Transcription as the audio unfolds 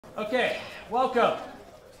Okay, welcome.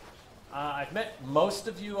 I've met most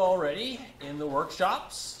of you already in the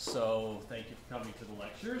workshops, so thank you for coming to the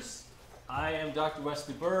lectures. I am Dr.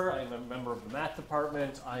 Wesley Burr. I am a member of the math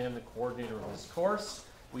department. I am the coordinator of this course.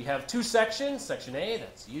 We have two sections, Section A,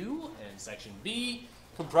 that's you, and Section B,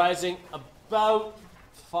 comprising about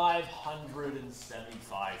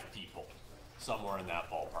 575 people, somewhere in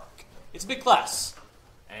that ballpark. It's a big class,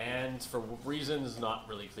 and for reasons not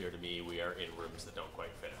really clear to me, we are in rooms that don't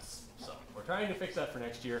quite fit us. So we're trying to fix that for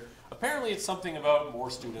next year. Apparently it's something about more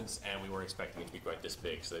students, and we weren't expecting it to be quite this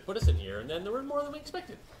big, so they put us in here, and then there were more than we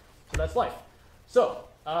expected. So that's life. So,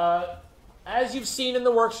 as you've seen in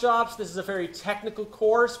the workshops, this is a very technical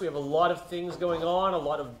course. We have a lot of things going on, a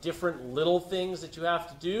lot of different little things that you have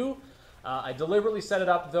to do. I deliberately set it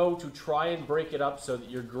up, though, to try and break it up so that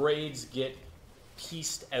your grades get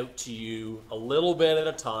pieced out to you a little bit at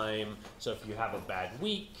a time. So if you have a bad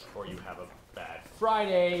week or you have a bad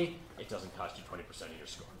Friday, it doesn't cost you 20% of your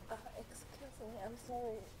score. Excuse me, I'm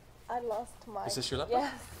sorry. I lost my... Is this your laptop?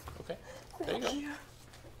 Yes. Okay, there you go.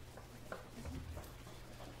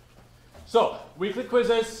 So, weekly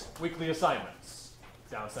quizzes, weekly assignments.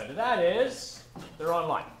 Downside to that is they're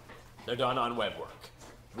online. They're done on web work.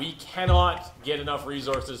 We cannot get enough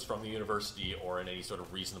resources from the university or in any sort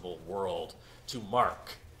of reasonable world to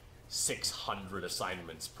mark 600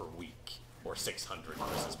 assignments per week or 600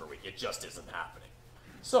 quizzes per week. It just isn't happening.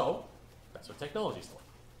 So, that's what technology is for.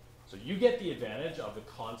 So you get the advantage of the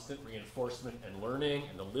constant reinforcement and learning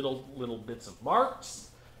and the little bits of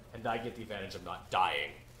marks, and I get the advantage of not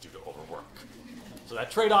dying due to overwork. So that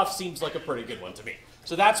trade-off seems like a pretty good one to me.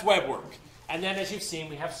 So that's web work. And then as you've seen,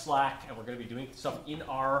 we have Slack, and we're going to be doing stuff in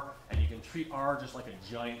R, and you can treat R just like a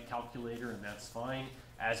giant calculator, and that's fine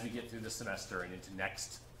as we get through the semester and into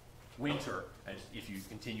next winter, and if you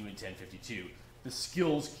continue in 1052. The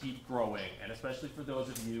skills keep growing, and especially for those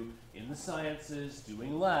of you in the sciences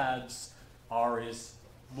doing labs, R is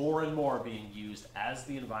more and more being used as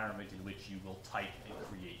the environment in which you will type and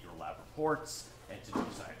create your lab reports and to do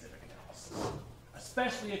scientific analysis.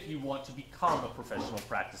 Especially if you want to become a professional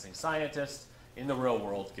practicing scientist in the real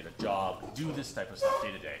world, get a job, do this type of stuff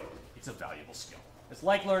day to day. It's a valuable skill. It's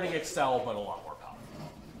like learning Excel, but a lot more powerful.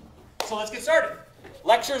 So let's get started.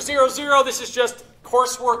 Lecture 00, this is just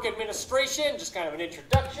coursework administration, just kind of an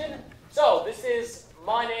introduction. So this is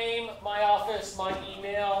my name, my office, my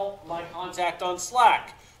email, my contact on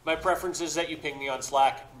Slack. My preference is that you ping me on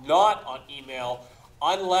Slack, not on email,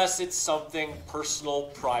 unless it's something personal,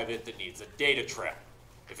 private, that needs a data trip.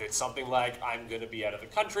 If it's something like, I'm going to be out of the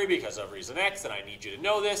country because of reason X, and I need you to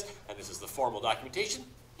know this, and this is the formal documentation,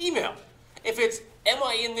 email. If it's, am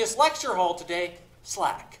I in this lecture hall today,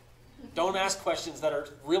 Slack. Don't ask questions that are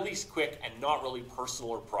really quick and not really personal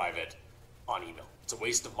or private on email. It's a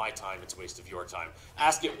waste of my time, it's a waste of your time.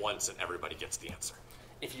 Ask it once and everybody gets the answer.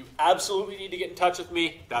 If you absolutely need to get in touch with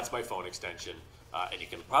me, that's my phone extension. And you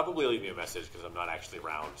can probably leave me a message because I'm not actually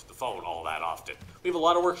around the phone all that often. We have a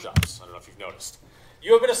lot of workshops. I don't know if you've noticed.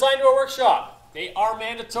 You have been assigned to a workshop. They are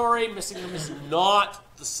mandatory. Missing them is not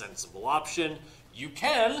the sensible option. You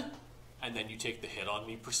can, and then you take the hit on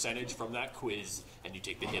the percentage from that quiz, and you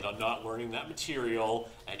take the hit on not learning that material,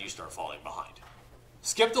 and you start falling behind.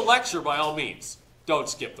 Skip the lecture by all means. Don't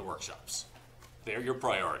skip the workshops. They're your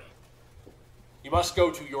priority. You must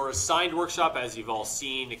go to your assigned workshop, as you've all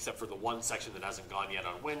seen, except for the one section that hasn't gone yet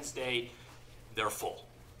on Wednesday. They're full.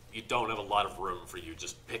 You don't have a lot of room for you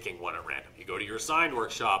just picking one at random. You go to your assigned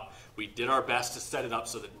workshop. We did our best to set it up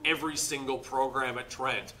so that every single program at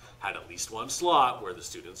Trent had at least one slot where the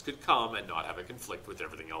students could come and not have a conflict with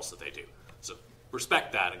everything else that they do. So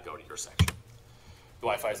respect that and go to your section. The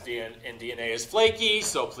Wi-Fi in DNA is flaky,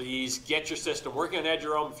 so please get your system working on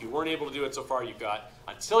Eduroam. If you weren't able to do it so far, you've got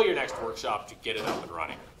until your next workshop to get it up and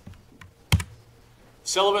running.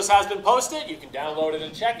 Syllabus has been posted. You can download it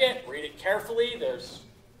and check it. Read it carefully. There's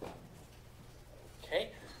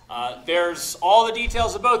all the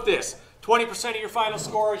details about this. 20% of your final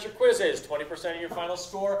score is your quizzes. 20% of your final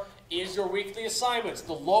score is your weekly assignments.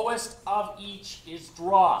 The lowest of each is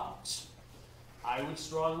dropped. I would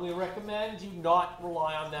strongly recommend you not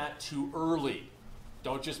rely on that too early.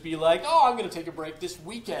 Don't just be like, oh, I'm going to take a break this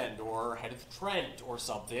weekend or head to Trent or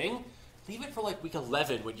something. Leave it for like week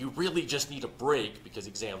 11 when you really just need a break because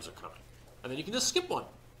exams are coming. And then you can just skip one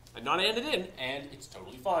and not hand it in, and it's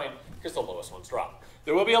totally fine because the lowest one's dropped.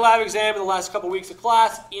 There will be a lab exam in the last couple weeks of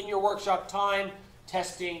class in your workshop time,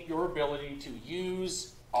 testing your ability to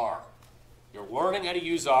use R. You're learning how to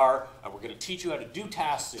use R, and we're going to teach you how to do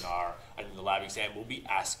tasks in R, and in the lab exam, we'll be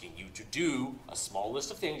asking you to do a small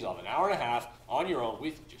list of things of an hour and a half on your own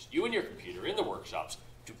with just you and your computer in the workshops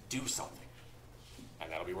to do something.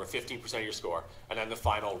 and that'll be worth 15% of your score. And then the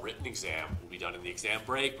final written exam will be done in the exam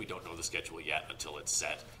break. We don't know the schedule yet until it's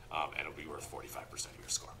set, and it'll be worth 45% of your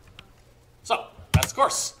score. So that's the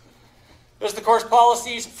course. There's the course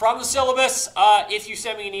policies from the syllabus. If you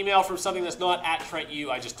send me an email from something that's not at Trent U,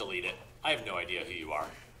 I just delete it. I have no idea who you are.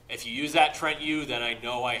 If you use that Trent U, then I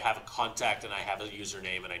know I have a contact and I have a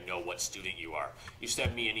username and I know what student you are. You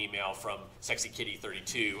send me an email from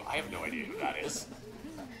SexyKitty32, I have no idea who that is.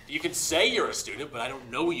 You can say you're a student, but I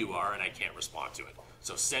don't know who you are and I can't respond to it.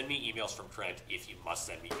 So send me emails from Trent if you must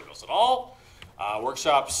send me emails at all.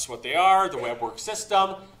 Workshops, what they are, the web work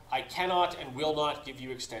system. I cannot and will not give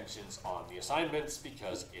you extensions on the assignments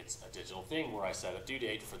because it's a digital thing where I set a due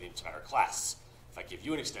date for the entire class. If I give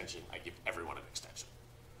you an extension, I give everyone an extension.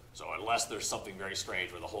 So unless there's something very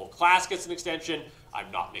strange where the whole class gets an extension,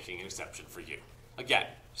 I'm not making an exception for you. Again,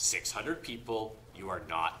 600 people, you are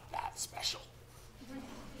not that special.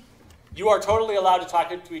 You are totally allowed to talk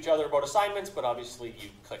to each other about assignments, but obviously you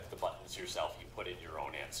click the buttons yourself, you put in your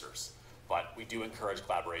own answers. But we do encourage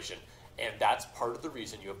collaboration, and that's part of the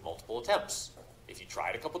reason you have multiple attempts. If you try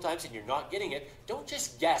it a couple times and you're not getting it, don't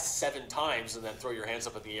just guess 7 times and then throw your hands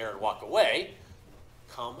up in the air and walk away.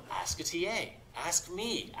 Come ask a TA, ask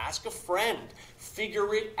me, ask a friend,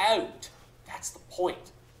 figure it out. That's the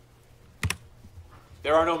point.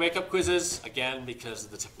 There are no makeup quizzes, again, because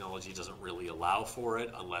the technology doesn't really allow for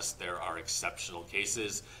it unless there are exceptional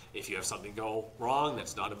cases. If you have something go wrong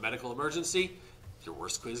that's not a medical emergency, your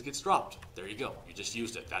worst quiz gets dropped. There you go. You just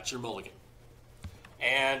used it. That's your mulligan.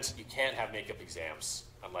 And you can't have makeup exams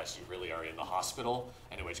unless you really are in the hospital,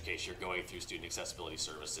 and in which case you're going through Student Accessibility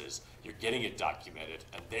Services, you're getting it documented,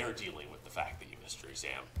 and they're dealing with the fact that you missed your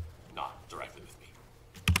exam, not directly with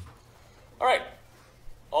me. All right,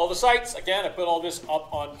 all the sites, again, I put all this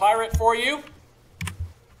up on Pirate for you,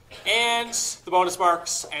 and the bonus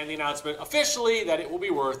marks and the announcement officially that it will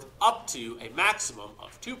be worth up to a maximum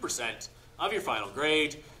of 2% of your final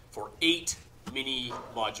grade for 8 mini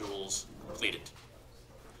modules completed.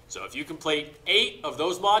 So if you complete 8 of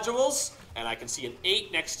those modules, and I can see an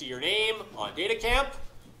 8 next to your name on data camp,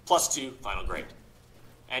 +2 final grade.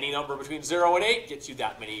 Any number between 0 and 8 gets you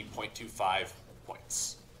that many 0.25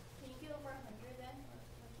 points. Can you get over 100 then?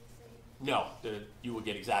 Like you say? No, you will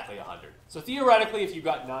get exactly 100. So theoretically, if you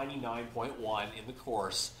got 99.1 in the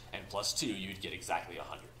course and +2, you'd get exactly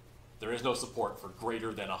 100. There is no support for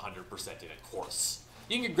greater than 100% in a course.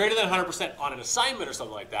 You can get greater than 100% on an assignment or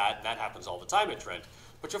something like that, and that happens all the time at Trent.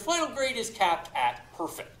 But your final grade is capped at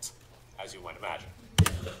perfect, as you might imagine.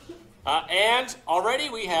 And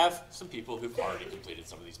already we have some people who've already completed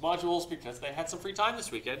some of these modules because they had some free time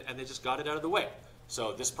this weekend and they just got it out of the way.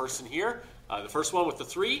 So this person here, the first one with the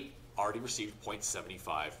 3, already received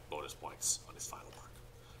 0.75 bonus points on his final mark.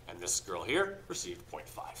 And this girl here received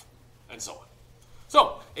 0.5, and so on.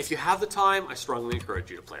 So if you have the time, I strongly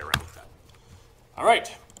encourage you to play around with that. All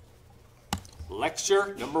right,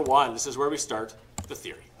 lecture number 1. This is where we start the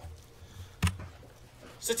theory.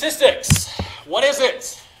 Statistics. What is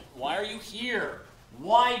it? Why are you here?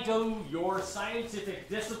 Why do your scientific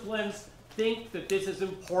disciplines think that this is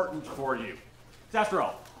important for you? Because after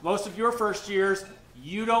all, most of your first years,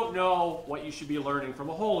 you don't know what you should be learning from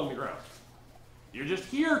a hole in the ground. You're just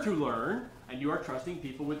here to learn, and you are trusting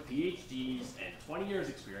people with PhDs and 20 years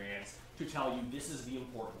experience to tell you this is the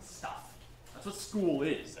important stuff. That's what school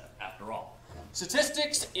is, after all.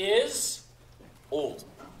 Statistics is old.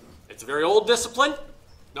 It's a very old discipline,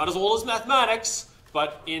 not as old as mathematics,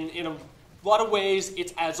 but in a lot of ways,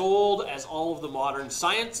 it's as old as all of the modern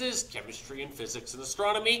sciences, chemistry and physics and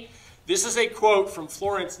astronomy. This is a quote from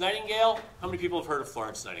Florence Nightingale. How many people have heard of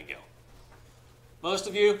Florence Nightingale? Most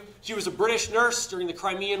of you. She was a British nurse during the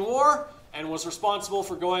Crimean War and was responsible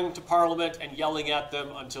for going to Parliament and yelling at them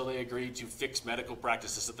until they agreed to fix medical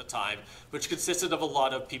practices at the time, which consisted of a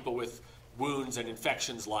lot of people with wounds and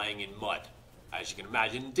infections lying in mud. As you can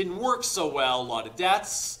imagine, it didn't work so well, a lot of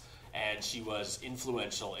deaths, and she was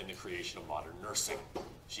influential in the creation of modern nursing.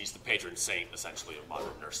 She's the patron saint, essentially, of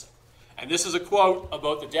modern nursing. And this is a quote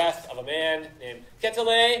about the death of a man named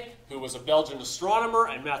Quetelet, who was a Belgian astronomer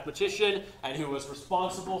and mathematician, and who was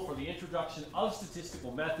responsible for the introduction of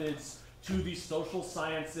statistical methods to the social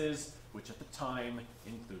sciences, which at the time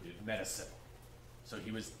included medicine. So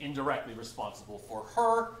he was indirectly responsible for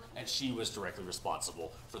her, and she was directly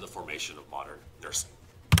responsible for the formation of modern nursing.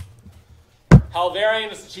 Hal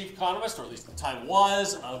Varian is the chief economist, or at least at the time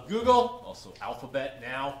was, of Google, also Alphabet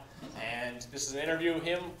now. And this is an interview with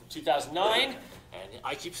him from 2009. And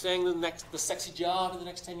I keep saying the sexy job in the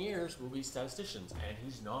next 10 years will be statisticians, and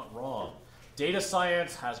he's not wrong. Data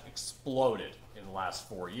science has exploded in the last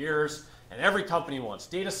 4 years, and every company wants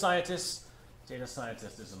data scientists. Data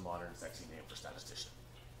scientist is a modern, sexy name for statistician.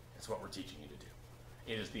 It's what we're teaching you to do.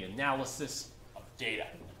 It is the analysis of data.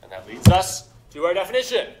 And that leads us to our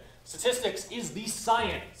definition. Statistics is the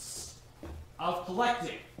science of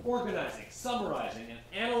collecting, organizing, summarizing, and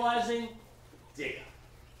analyzing data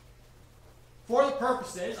for the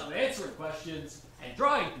purposes of answering questions and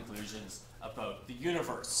drawing conclusions about the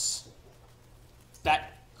universe.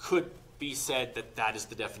 That could be said that that is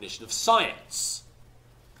the definition of science.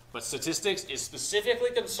 But statistics is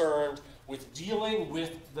specifically concerned with dealing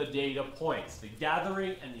with the data points, the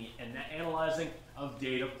gathering and the analyzing of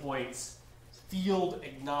data points, field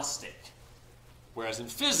agnostic. Whereas in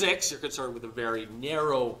physics, you're concerned with a very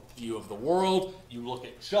narrow view of the world. You look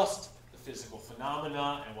at just the physical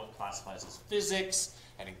phenomena and what classifies as physics.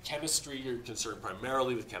 And in chemistry, you're concerned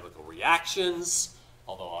primarily with chemical reactions,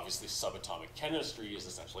 although obviously subatomic chemistry is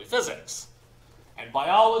essentially physics. And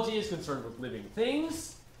biology is concerned with living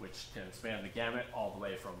things, which can span the gamut all the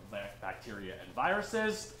way from bacteria and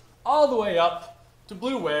viruses, all the way up to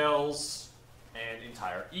blue whales and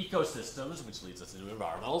entire ecosystems, which leads us into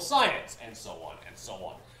environmental science, and so on and so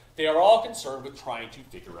on. They are all concerned with trying to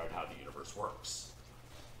figure out how the universe works.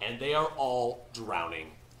 And they are all drowning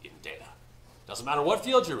in data. Doesn't matter what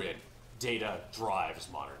field you're in, data drives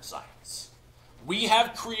modern science. We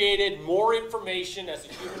have created more information as a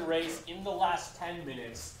human race in the last 10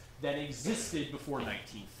 minutes than existed before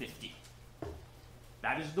 1950.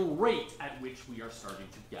 That is the rate at which we are starting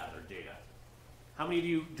to gather data. How many of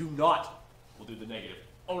you do not, we'll do the negative,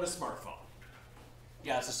 own a smartphone?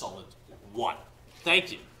 Yeah, it's a solid one.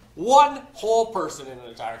 Thank you. One whole person in an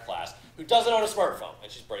entire class who doesn't own a smartphone,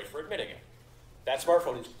 and she's brave for admitting it. That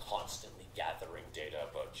smartphone is constantly gathering data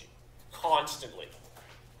about you. Constantly.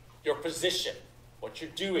 Your position, what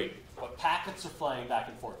you're doing, what packets are flying back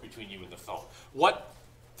and forth between you and the phone, what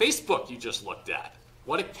Facebook you just looked at,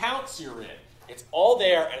 what accounts you're in. It's all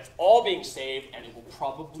there, and it's all being saved, and it will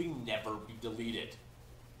probably never be deleted.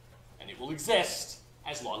 And it will exist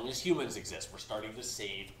as long as humans exist. We're starting to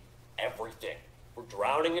save everything. We're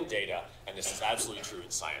drowning in data, and this is absolutely true in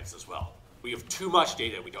science as well. We have too much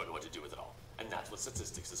data, and we don't know what to do with it all. And that's what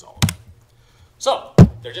statistics is all about. So,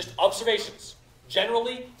 they're just observations.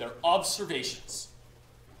 Generally, they're observations.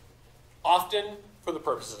 Often for the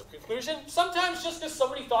purposes of conclusion, sometimes just because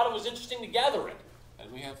somebody thought it was interesting to gather it.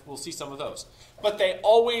 And we'll see some of those. But they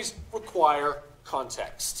always require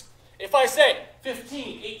context. If I say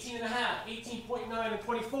 15, 18 and a half, 18.9, and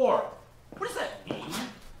 24, what does that mean?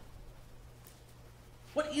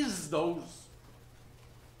 What is those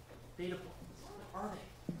data points? What are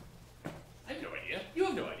they? I have no idea. You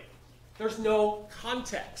have no idea. There's no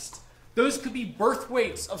context. Those could be birth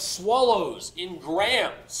weights of swallows in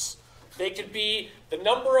grams. They could be the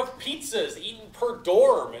number of pizzas eaten per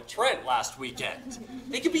dorm at Trent last weekend.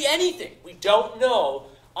 They could be anything. We don't know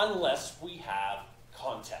unless we have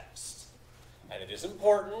context. And it is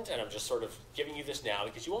important, and I'm just sort of giving you this now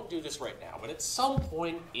because you won't do this right now, but at some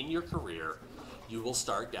point in your career, you will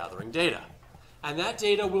start gathering data. And that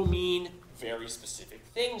data will mean very specific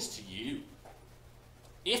things to you.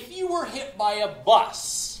 If you were hit by a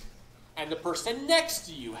bus, and the person next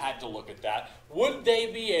to you had to look at that, would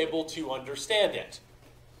they be able to understand it?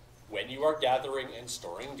 When you are gathering and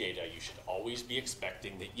storing data, you should always be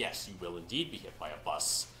expecting that, yes, you will indeed be hit by a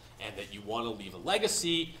bus, and that you want to leave a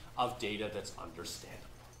legacy of data that's understandable.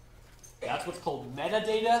 That's what's called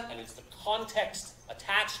metadata, and it's the context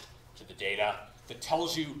attached to the data that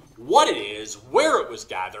tells you what it is, where it was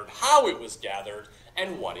gathered, how it was gathered,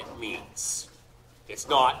 and what it means. It's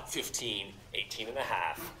not 15, 18 and a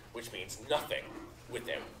half, which means nothing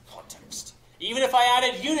without context. Even if I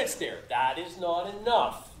added units there, that is not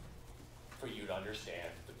enough for you to understand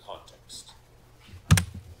the context.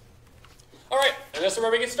 All right, and this is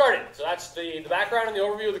where we get started. So that's the background and the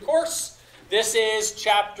overview of the course. This is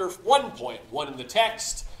chapter 1.1 in the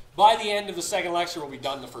text. By the end of the second lecture, we'll be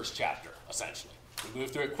done the first chapter, essentially. We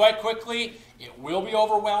move through it quite quickly. It will be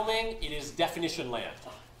overwhelming. It is definition land.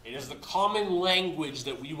 It is the common language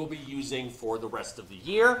that we will be using for the rest of the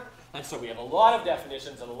year. And so we have a lot of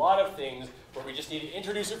definitions and a lot of things where we just need to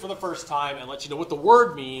introduce it for the first time and let you know what the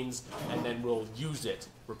word means, and then we'll use it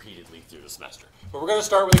repeatedly through the semester. But we're going to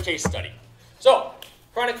start with a case study. So,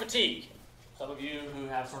 chronic fatigue. Some of you who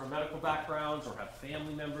have sort of medical backgrounds or have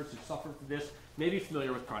family members who suffer from this may be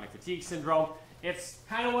familiar with chronic fatigue syndrome. It's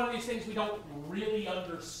kind of one of these things we don't really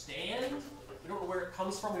understand. We don't know where it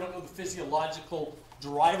comes from. We don't know the physiological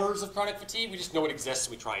drivers of chronic fatigue. We just know it exists,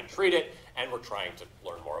 we try and treat it, and we're trying to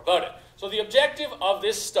learn more about it. So the objective of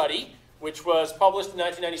this study, which was published in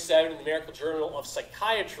 1997 in the American Journal of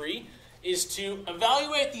Psychiatry, is to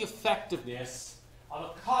evaluate the effectiveness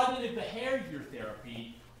of cognitive behavior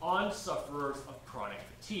therapy on sufferers of chronic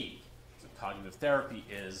fatigue. So cognitive therapy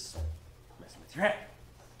is messing with your head,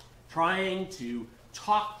 trying to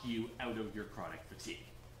talk you out of your chronic fatigue.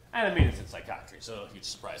 And I mean, it's in psychiatry, so huge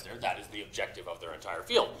surprise there. That is the objective of their entire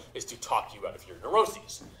field, is to talk you out of your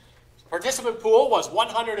neuroses. Participant pool was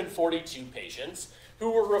 142 patients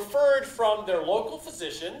who were referred from their local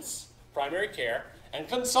physicians, primary care, and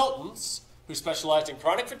consultants who specialized in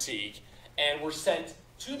chronic fatigue and were sent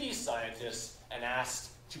to these scientists and asked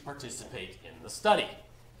to participate in the study.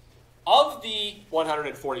 Of the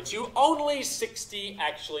 142, only 60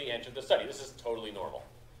 actually entered the study. This is totally normal.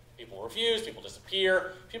 People refuse, people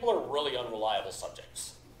disappear, people are really unreliable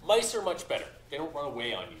subjects. Mice are much better. They don't run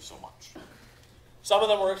away on you so much. Some of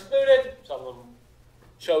them were excluded, some of them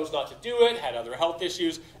chose not to do it, had other health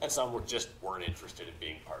issues, and some weren't interested in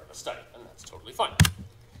being part of the study, and that's totally fine.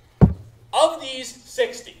 Of these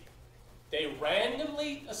 60, they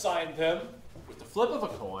randomly assigned them with the flip of a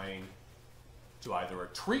coin to either a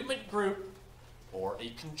treatment group or a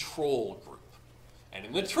control group. And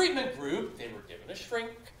in the treatment group, they were given a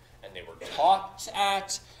shrink, and they were talked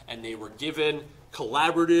at, and they were given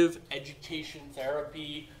collaborative education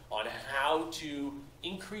therapy on how to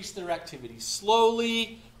increase their activity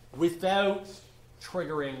slowly without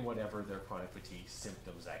triggering whatever their chronic fatigue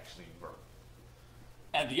symptoms actually were.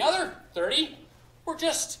 And the other 30 were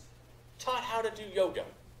just taught how to do yoga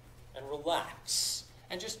and relax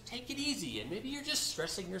and just take it easy, and maybe you're just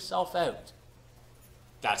stressing yourself out.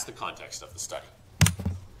 That's the context of the study.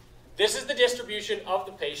 This is the distribution of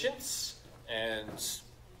the patients, and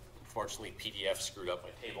unfortunately PDF screwed up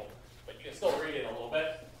my table, but you can still read it a little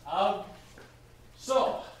bit.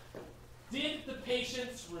 So, did the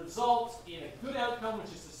patients result in a good outcome,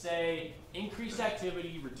 which is to say increased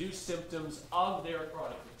activity, reduced symptoms of their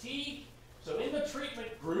chronic fatigue? So in the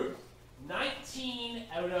treatment group, 19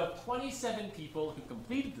 out of 27 people who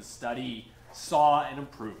completed the study saw an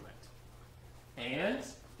improvement, and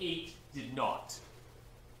 8 did not.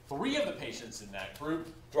 3 of the patients in that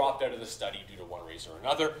group dropped out of the study due to one reason or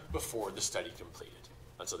another before the study completed,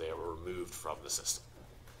 and so they were removed from the system.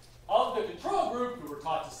 Of the control group, who were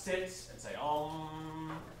taught to sit and say,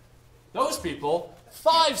 those people,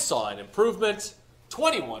 5 saw an improvement,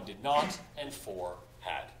 21 did not, and 4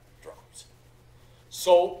 had dropped.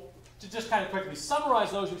 So, to just kind of quickly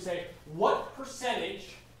summarize those who say, what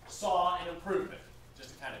percentage saw an improvement?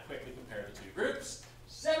 Just to kind of quickly compare the two groups,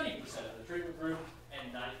 70% in the treatment group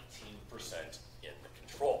and 19% in the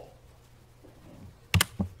control.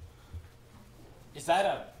 Is that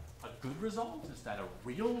a good result? Is that a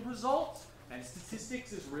real result? And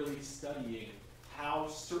statistics is really studying how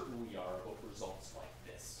certain we are about results like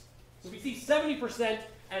this. So we see 70%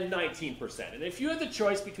 and 19%. And if you had the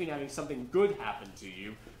choice between having something good happen to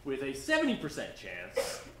you with a 70%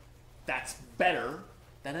 chance, that's better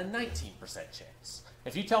than a 19% chance.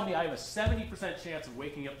 If you tell me I have a 70% chance of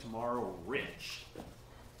waking up tomorrow rich,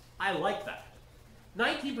 I like that.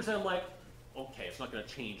 19% I'm like, okay, it's not going to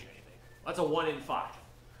change anything. That's a 1 in 5.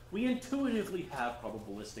 We intuitively have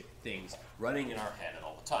probabilistic things running in our head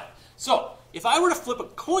all the time. So, if I were to flip a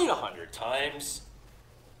coin 100 times,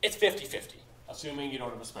 it's 50-50. Assuming you don't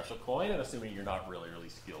have a special coin, and assuming you're not really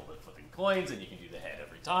skilled at flipping coins, and you can do the head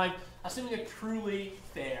every time. Assuming a truly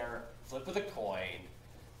fair flip of the coin,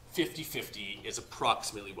 50-50 is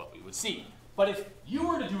approximately what we would see. But if you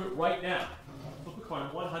were to do it right now, flip a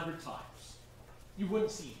coin 100 times, you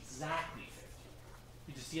wouldn't see exactly 50.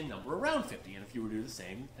 You just see a number around 50, and if you were to do the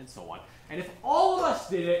same, and so on. And if all of us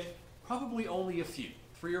did it, probably only a few,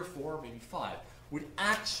 3 or 4, maybe 5, would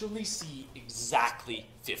actually see exactly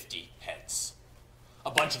 50 heads.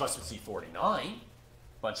 A bunch of us would see 49,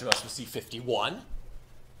 a bunch of us would see 51,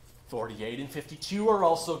 48 and 52 are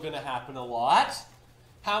also going to happen a lot.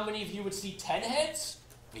 How many of you would see 10 heads?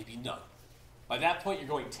 Maybe none. By that point, you're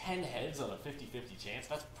going 10 heads on a 50-50 chance.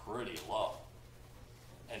 That's pretty low.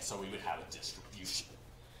 And so we would have a distribution.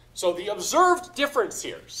 So the observed difference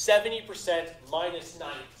here, 70% minus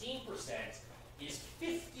 19%, is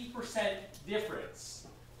 50% difference.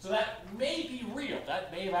 So that may be real.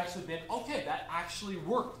 That may have actually been, okay, that actually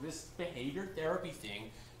worked. This behavior therapy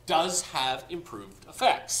thing does have improved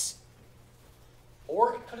effects.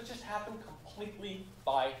 Or it could have just happened completely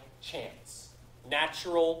by chance.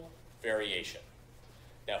 Natural variation.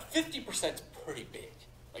 Now, 50% is pretty big.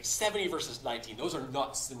 Like 70 versus 19, those are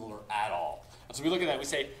not similar at all. And so we look at that and we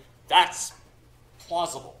say, that's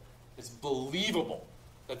plausible. It's believable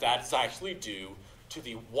that that's actually due to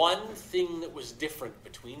the one thing that was different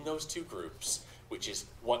between those two groups, which is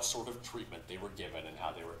what sort of treatment they were given and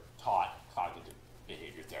how they were taught cognitive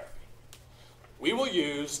behavior therapy. We will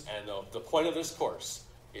use, and the point of this course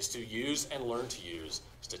is to use and learn to use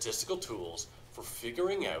statistical tools for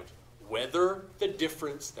figuring out whether the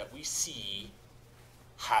difference that we see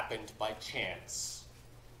happened by chance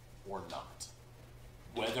or not.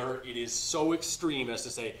 Whether it is so extreme as to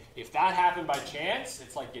say, if that happened by chance,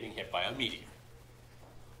 it's like getting hit by a meteor.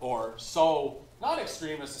 Or so not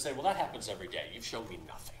extreme as to say, well, that happens every day. You've shown me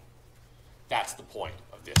nothing. That's the point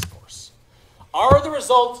of this course. Are the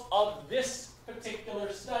results of this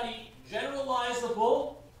particular study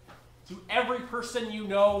generalizable to every person you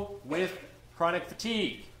know with chronic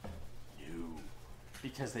fatigue? No,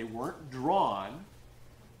 because they weren't drawn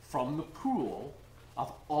from the pool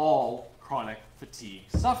of all chronic fatigue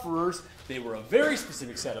sufferers. They were a very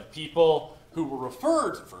specific set of people who were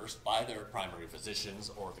referred first by their primary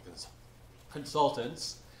physicians or the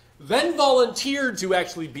consultants, then volunteered to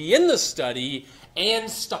actually be in the study and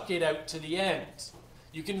stuck it out to the end.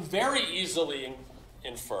 You can very easily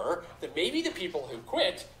infer that maybe the people who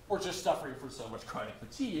quit were just suffering from so much chronic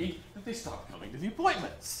fatigue that they stopped coming to the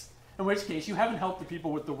appointments, in which case you haven't helped the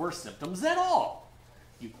people with the worst symptoms at all.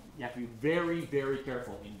 You have to be very, very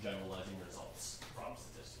careful in generalizing results from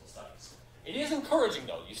statistical studies. It is encouraging,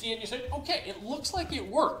 though. You see it and you say, okay, it looks like it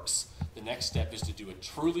works. The next step is to do a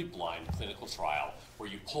truly blind clinical trial where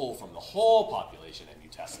you pull from the whole population and you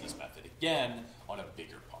test this method again on a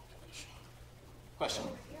bigger population. Question?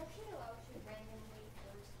 You're actually allowed to randomly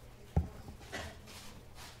force patients.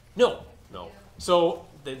 No, no. So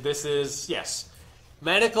this is, yes,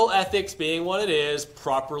 medical ethics being what it is,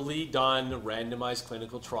 properly done randomized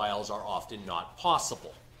clinical trials are often not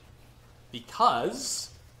possible because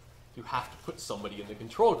you have to put somebody in the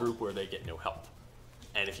control group where they get no help.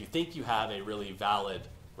 And if you think you have a really valid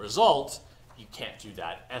result, you can't do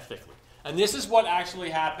that ethically. And this is what actually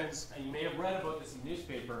happens, and you may have read about this in the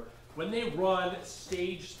newspaper, when they run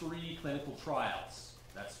stage 3 clinical trials.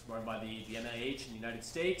 That's run by the NIH in the United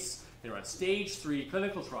States. They run stage 3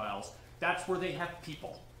 clinical trials. That's where they have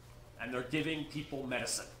people, and they're giving people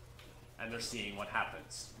medicine, and they're seeing what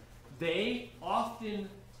happens. They often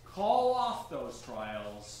call off those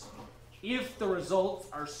trials if the results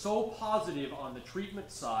are so positive on the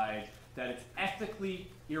treatment side that it's ethically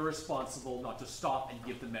irresponsible not to stop and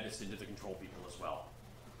give the medicine to the control people as well,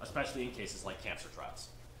 especially in cases like cancer trials.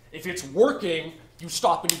 If it's working, you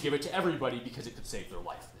stop and you give it to everybody because it could save their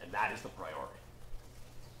life, and that is the priority.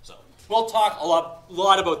 So we'll talk a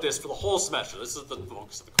lot about this for the whole semester. This is the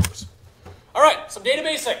focus of the course. All right, some data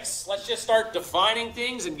basics. Let's just start defining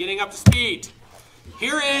things and getting up to speed.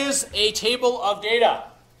 Here is a table of data.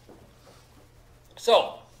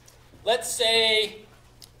 So let's say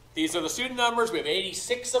these are the student numbers. We have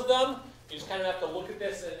 86 of them. You just kind of have to look at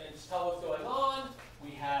this and tell what's going on.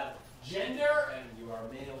 We have gender, and you are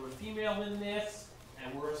male or female in this.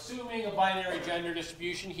 And we're assuming a binary gender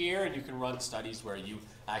distribution here, and you can run studies where you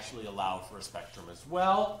actually allow for a spectrum as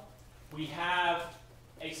well. We have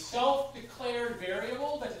a self-declared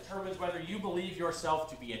variable that determines whether you believe yourself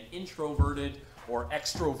to be an introverted or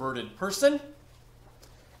extroverted person.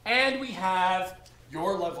 And we have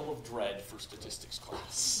your level of dread for statistics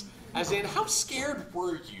class. As in, how scared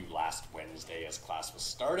were you last Wednesday as class was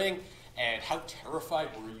starting? And how terrified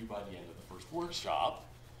were you by the end of the first workshop?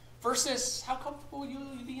 Versus, how comfortable will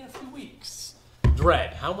you be in a few weeks?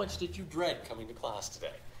 Dread. How much did you dread coming to class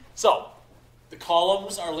today? So, the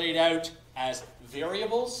columns are laid out as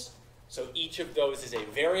variables. So each of those is a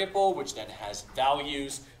variable, which then has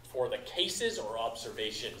values for the cases or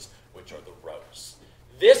observations, which are the rows.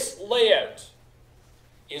 This layout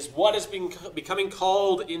is what is becoming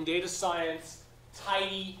called in data science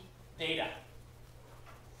tidy data.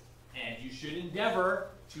 And you should endeavor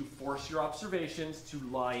to force your observations to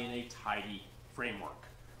lie in a tidy framework,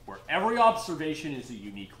 where every observation is a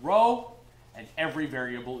unique row and every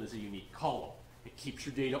variable is a unique column. It keeps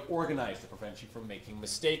your data organized to prevent you from making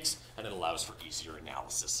mistakes, and it allows for easier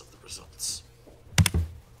analysis of the results.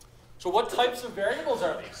 So what types of variables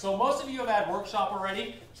are these? So most of you have had workshop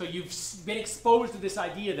already, so you've been exposed to this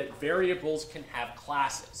idea that variables can have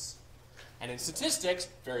classes. And in statistics,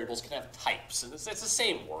 variables can have types, and it's the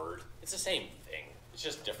same word. It's the same thing. It's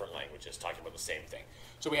just different languages talking about the same thing.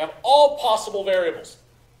 So we have all possible variables.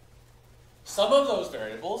 Some of those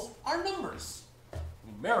variables are numbers,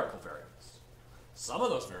 numerical variables. Some of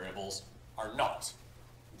those variables are not.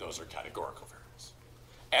 Those are categorical variables.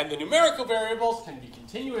 And the numerical variables can be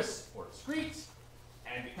continuous or discrete,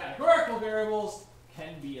 and the categorical variables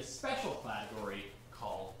can be a special category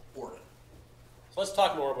called ordinal. So let's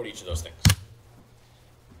talk more about each of those things.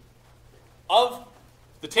 Of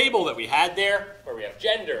the table that we had there, where we have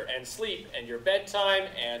gender and sleep and your bedtime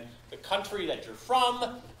and the country that you're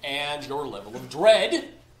from and your level of dread.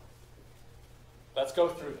 Let's go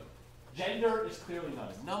through them. Gender is clearly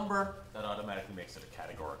not a number. That automatically makes it a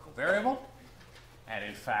categorical variable. And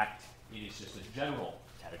in fact, it is just a general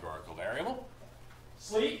categorical variable.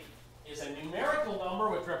 Sleep is a numerical number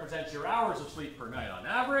which represents your hours of sleep per night on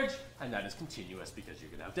average, and that is continuous because you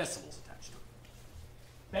can have decimals attached to it.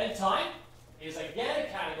 Bedtime is again a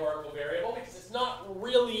categorical variable because it's not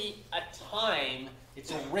really a time,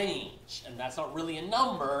 it's a range, and that's not really a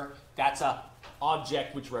number, that's an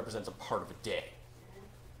object which represents a part of a day.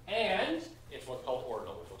 And it's what's called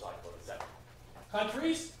ordinal, which we'll talk about in a second.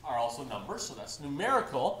 Countries are also numbers, so that's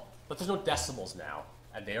numerical, but there's no decimals now,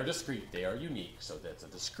 and they are discrete, they are unique, so that's a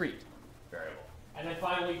discrete variable. And then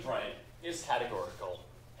finally, dread is categorical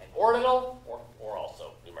and ordinal, or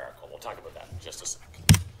also numerical. We'll talk about that in just a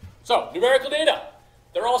second. So, numerical data.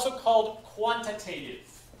 They're also called quantitative.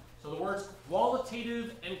 So the words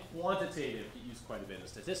qualitative and quantitative get used quite a bit in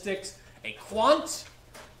statistics. A quant,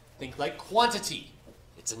 think like quantity.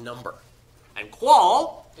 It's a number. And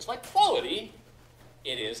qual is like quality.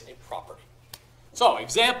 It is a property. So,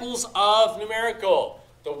 examples of numerical.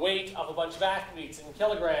 The weight of a bunch of athletes in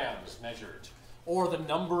kilograms measured. Or the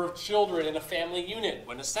number of children in a family unit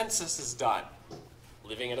when a census is done.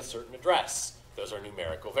 Living at a certain address. Those are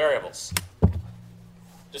numerical variables.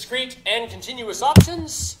 Discrete and continuous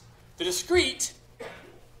options. The discrete,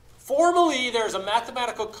 formally there's a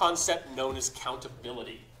mathematical concept known as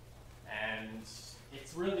countability. And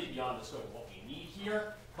it's really beyond the scope of what we need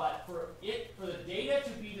here, but for the data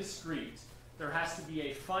to be discrete, there has to be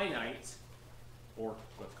a finite, or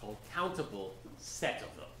what's called countable, set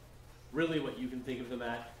of them. Really what you can think of them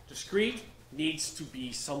at, discrete needs to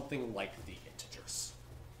be something like the integers,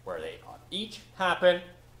 where they each happen,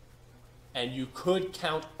 and you could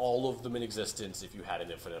count all of them in existence if you had an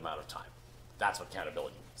infinite amount of time. That's what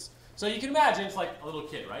countability means. So you can imagine it's like a little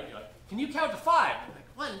kid, right? You're like, can you count to 5?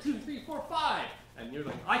 I'm like, 1, 2, 3, 4, 5. And you're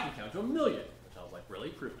like, I can count to 1,000,000. Which I was like, really?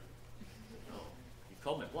 Prove it. No, you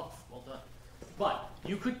called my bluff. Well done. But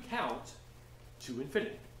you could count to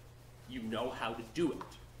infinity. You know how to do it.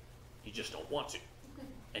 You just don't want to.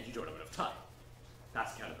 And you don't have enough time.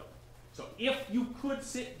 That's countability. So if you could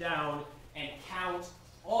sit down and count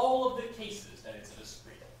all of the cases, then it's a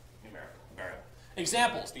discrete numerical variable.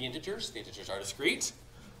 Examples, the integers are discrete.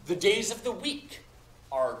 The days of the week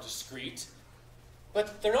are discrete,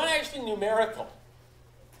 but they're not actually numerical.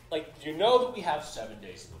 Like, you know that we have 7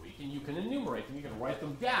 days in the week, and you can enumerate them, you can write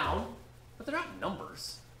them down, but they're not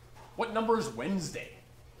numbers. What number is Wednesday?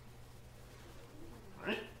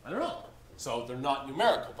 Right? I don't know. So they're not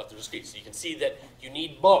numerical, but they're discrete. So you can see that you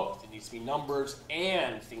need both. It needs to be numbers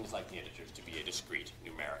and things like the integers to be a discrete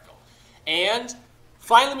numerical. And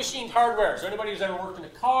finely machined hardware. So anybody who's ever worked in a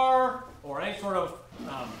car or any sort of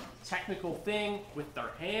technical thing with their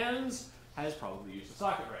hands has probably used a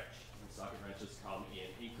socket wrench. And socket wrenches come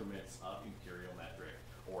in increments of imperial metric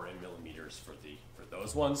or in millimeters for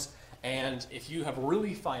those ones. And if you have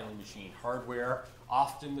really finely machined hardware,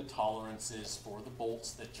 often the tolerances for the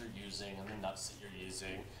bolts that you're using and the nuts that you're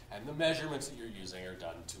using and the measurements that you're using are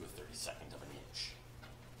done to a 32nd of an inch.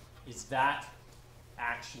 Is that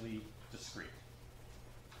actually discrete?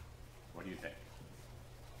 What do you think?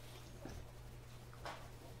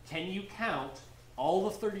 Can you count all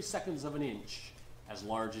the 32nds of an inch as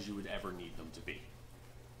large as you would ever need them to be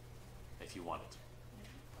if you wanted to?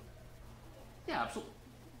 Yeah, absolutely.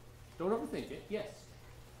 Don't overthink it. Yes.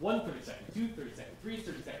 1 32nd, 2 32nd, 3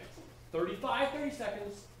 32nd, 35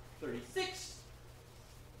 32nds, 36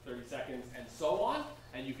 30seconds, and so on.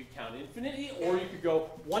 And you could count infinity, or you could go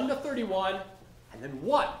 1 to 31, and then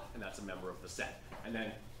 1, and that's a member of the set. And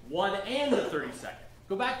then 1 and the 32nd.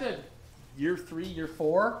 Go back to year 3, year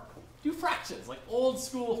 4. Do fractions, like old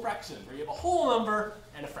school fractions, where you have a whole number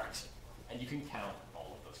and a fraction. And you can count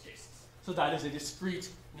all of those cases. So that is a discrete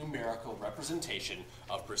numerical representation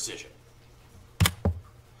of precision.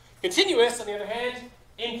 Continuous, on the other hand,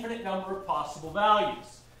 infinite number of possible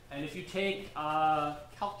values. And if you take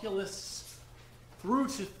calculus through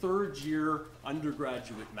to 3rd year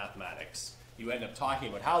undergraduate mathematics, you end up talking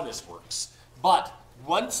about how this works. But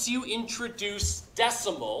once you introduce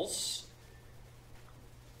decimals,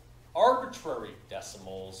 arbitrary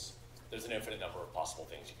decimals, there's an infinite number of possible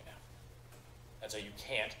things you can have. And so you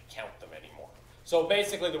can't count them anymore. So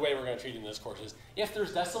basically the way we're going to treat it in this course is if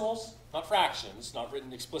there's decimals, not fractions, not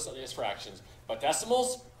written explicitly as fractions, but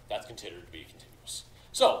decimals, that's considered to be continuous.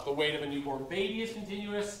 So the weight of a newborn baby is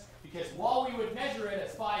continuous because while we would measure it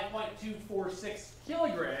as 5.246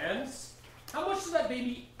 kilograms, how much does that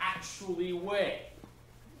baby actually weigh?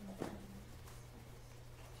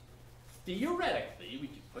 theoretically, we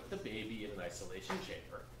could put the baby in an isolation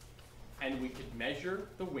chamber, and we could measure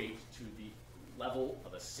the weight to the level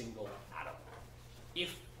of a single atom,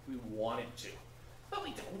 if we wanted to. But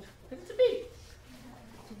we don't, because it's a baby.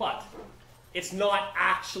 But it's not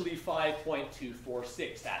actually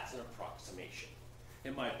 5.246, that's an approximation.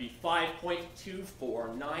 It might be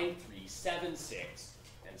 5.249376,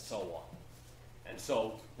 and so on. And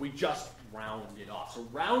so we just round it off. So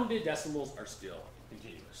rounded decimals are still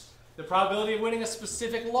continuous. The probability of winning a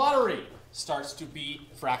specific lottery starts to be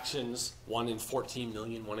fractions, 1 in 14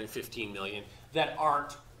 million, 1 in 15 million, that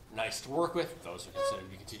aren't nice to work with. Those are considered to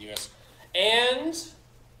be continuous. And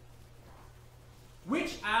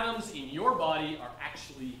which atoms in your body are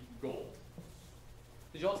actually gold?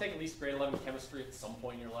 Did you all take at least grade 11 chemistry at some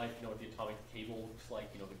point in your life? You know what the atomic table looks like?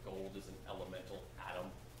 You know the gold is an elemental atom.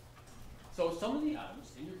 So some of the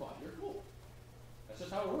atoms in your body are gold. That's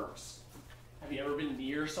just how it works. Have you ever been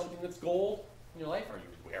near something that's gold in your life? Are you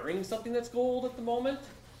wearing something that's gold at the moment?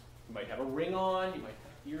 You might have a ring on, you might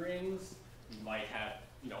have earrings, you might have,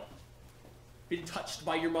 been touched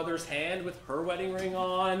by your mother's hand with her wedding ring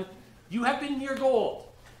on. You have been near gold,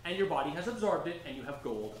 and your body has absorbed it, and you have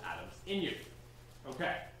gold atoms in you.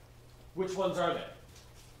 Okay, which ones are they?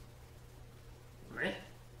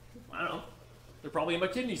 I don't know. They're probably in my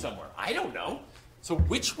kidney somewhere. I don't know. So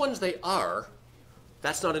which ones they are,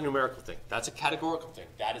 that's not a numerical thing. That's a categorical thing.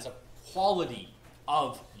 That is a quality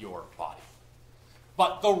of your body.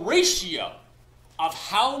 But the ratio of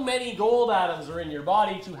how many gold atoms are in your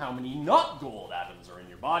body to how many not gold atoms are in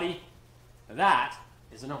your body, that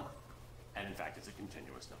is a number. And in fact, it's a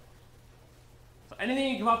continuous number. So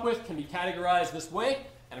anything you come up with can be categorized this way,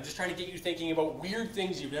 and I'm just trying to get you thinking about weird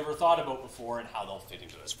things you've never thought about before and how they'll fit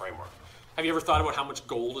into this framework. Have you ever thought about how much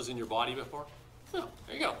gold is in your body before? Oh,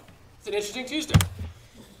 there you go. It's an interesting Tuesday.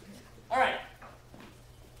 All right.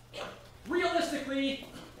 Realistically,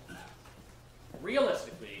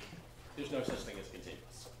 there's no such thing as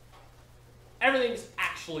continuous. Everything's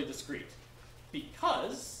actually discrete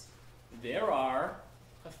because there are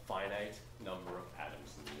a finite number of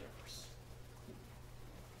atoms in the universe.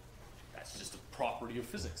 That's just a property of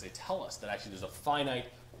physics. They tell us that actually there's a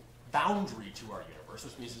finite boundary to our universe,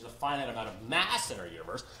 which means there's a finite amount of mass in our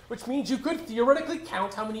universe, which means you could theoretically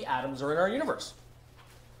count how many atoms are in our universe.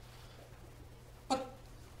 But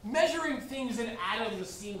measuring things in atoms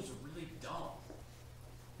seems really dumb.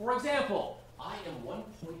 For example, I am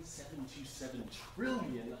 1.727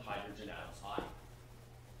 trillion hydrogen atoms high.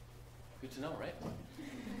 Good to know, right?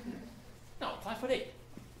 No, 5'8".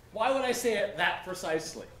 Why would I say it that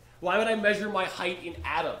precisely? Why would I measure my height in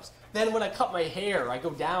atoms? Then when I cut my hair, I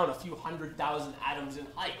go down a few 100,000 atoms in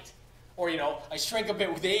height. Or, I shrink a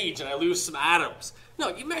bit with age and I lose some atoms. No,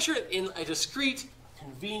 you measure it in a discrete,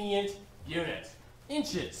 convenient unit.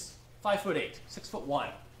 Inches, 5'8",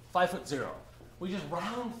 6'1", 5'0". We just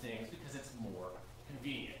round things because it's more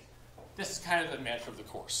convenient. This is kind of the mantra of the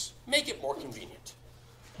course. Make it more convenient.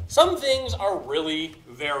 Some things are really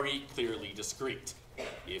very clearly discrete.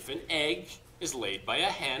 If an egg is laid by a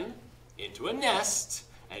hen into a nest,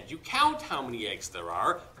 and you count how many eggs there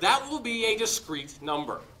are, that will be a discrete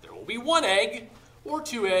number. There will be 1 egg, or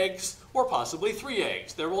 2 eggs, or possibly 3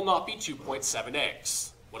 eggs. There will not be 2.7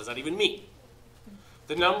 eggs. What does that even mean?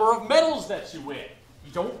 The number of medals that you win.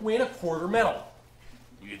 You don't win a quarter medal.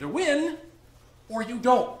 You either win, or you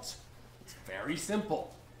don't. It's very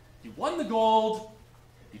simple. You won the gold,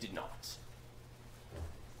 you did not.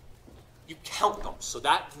 You count them. So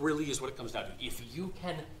that really is what it comes down to. If you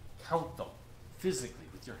can count them physically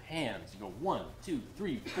with your hands, you go 1, 2,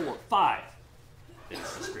 3, 4, 5, then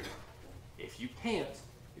it's discrete. If you can't,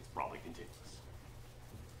 it's probably continuous.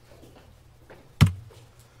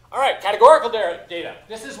 All right, categorical data.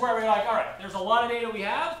 This is where we're like, all right, there's a lot of data we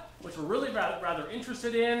have, which we're really rather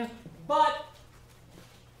interested in, but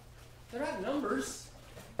they're not numbers.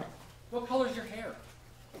 What color is your hair?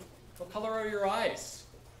 What color are your eyes?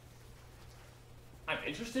 I'm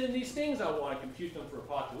interested in these things. I want to compute them for a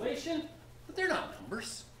population, but they're not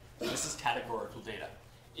numbers. This is categorical data.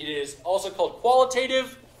 It is also called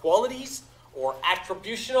qualitative qualities or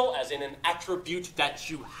attributional, as in an attribute that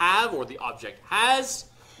you have or the object has,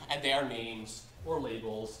 and they are names or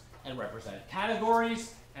labels and represent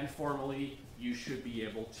categories, and formally you should be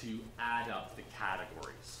able to add up the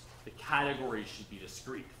categories. The categories should be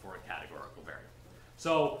discrete for a categorical variable.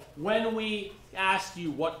 So when we ask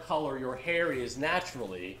you what color your hair is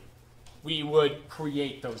naturally, we would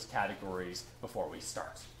create those categories before we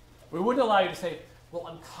start. We wouldn't allow you to say, well,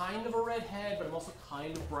 I'm kind of a redhead, but I'm also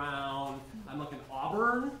kind of brown. I'm like an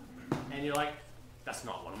auburn. And you're like, that's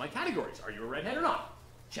not one of my categories. Are you a redhead or not?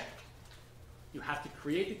 Check. You have to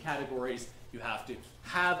create the categories, you have to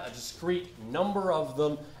have a discrete number of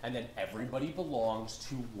them, and then everybody belongs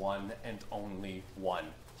to one and only one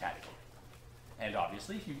category. And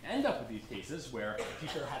obviously, if you end up with these cases where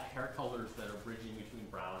people have hair colors that are bridging between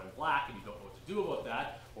brown and black, and you don't know what to do about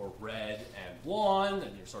that, or red and blonde,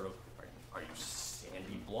 and you're sort of, are you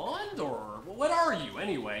sandy blonde, or what are you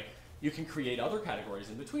anyway? You can create other categories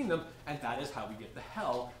in between them, and that is how we get the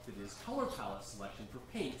hell that is color palette selection for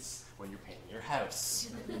paints when you're painting your house.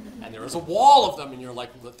 And there is a wall of them, and you're like,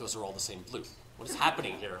 look, those are all the same blue. What is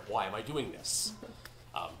happening here? Why am I doing this?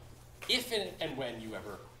 If and when you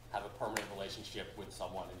ever have a permanent relationship with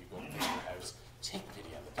someone and you go to paint your house, take pity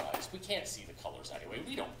on the guys. We can't see the colors anyway.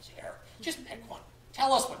 We don't care. Just pick one.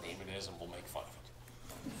 Tell us what name it is, and we'll make fun of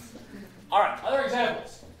it. All right, other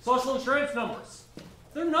examples. Social insurance numbers.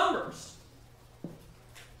 They're numbers,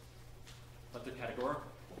 but they're categorical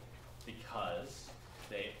because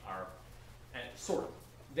they are, and sort of,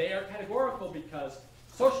 they are categorical because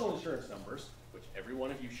social insurance numbers, which every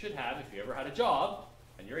one of you should have if you ever had a job,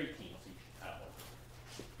 and you're 18, so you should have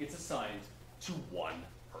one, gets assigned to one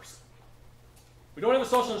person. We don't have a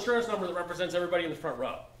social insurance number that represents everybody in the front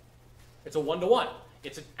row. It's a one-to-one.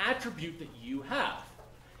 It's an attribute that you have.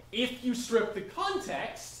 If you strip the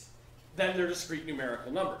context, then they're discrete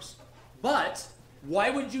numerical numbers. But why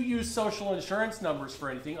would you use social insurance numbers for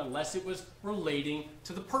anything unless it was relating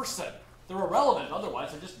to the person? They're irrelevant,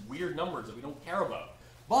 otherwise they're just weird numbers that we don't care about.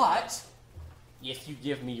 But if you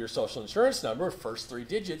give me your social insurance number, first 3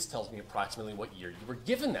 digits tells me approximately what year you were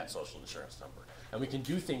given that social insurance number. And we can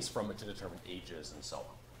do things from it to determine ages and so on.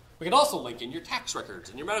 We can also link in your tax records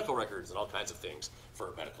and your medical records and all kinds of things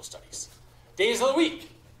for medical studies. Days of the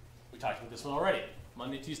week. We talked about this one already.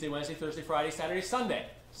 Monday, Tuesday, Wednesday, Thursday, Friday, Saturday, Sunday.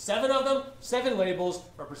 7 of them, 7 labels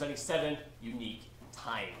representing 7 unique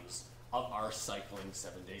times of our cycling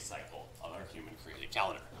 7-day cycle of our human created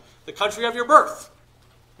calendar. The country of your birth.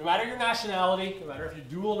 No matter your nationality, no matter if you're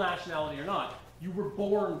dual nationality or not, you were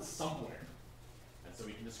born somewhere. And so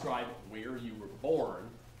we can describe where you were born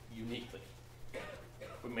uniquely.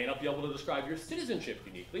 We may not be able to describe your citizenship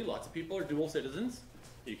uniquely. Lots of people are dual citizens.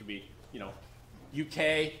 You could be,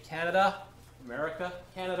 UK, Canada, America,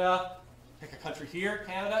 Canada, pick a country here,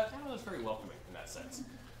 Canada. Canada is very welcoming in that sense.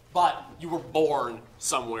 But you were born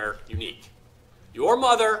somewhere unique. Your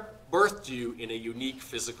mother birthed you in a unique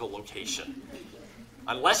physical location.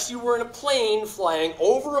 Unless you were in a plane flying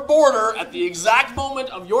over a border at the exact moment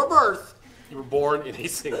of your birth, you were born in a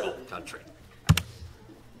single country.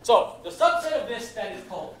 So, the subset of this that is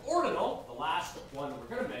called ordinal, the last one that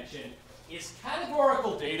we're going to mention, is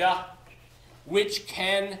categorical data which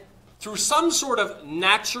can, through some sort of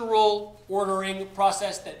natural ordering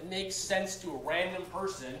process that makes sense to a random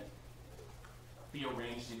person, be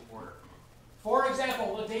arranged in order. For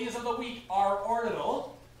example, the days of the week are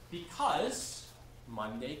ordinal because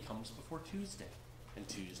Monday comes before Tuesday, and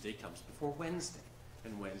Tuesday comes before Wednesday,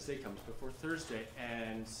 and Wednesday comes before Thursday,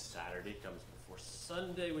 and Saturday comes before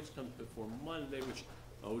Sunday, which comes before Monday, which,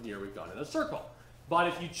 oh dear, we've gone in a circle. But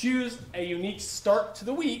if you choose a unique start to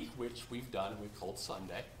the week, which we've done, we've called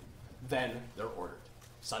Sunday, then they're ordered.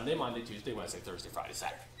 Sunday, Monday, Tuesday, Wednesday, Thursday, Friday,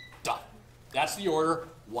 Saturday. Done. That's the order,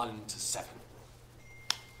 1 to 7.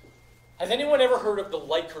 Has anyone ever heard of the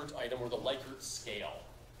Likert item or the Likert scale?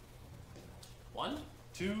 1,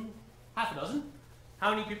 2, half a dozen.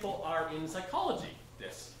 How many people are in psychology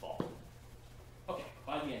this fall? Okay,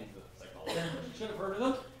 by the end of the psychology, you should have heard of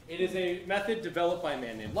them. It is a method developed by a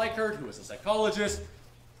man named Likert, who is a psychologist.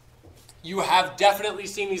 You have definitely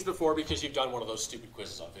seen these before because you've done one of those stupid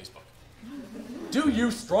quizzes on Facebook. Do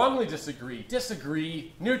you strongly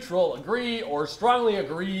disagree, neutral, agree, or strongly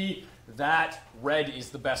agree that red is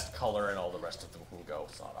the best color and all the rest of them can go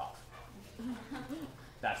sawed off?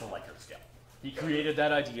 That's a Likert scale. He created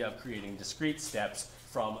that idea of creating discrete steps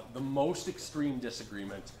from the most extreme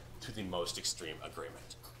disagreement to the most extreme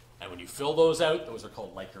agreement. And when you fill those out, those are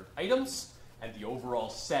called Likert items, and the overall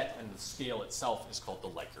set and the scale itself is called the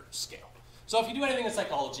Likert scale. So if you do anything in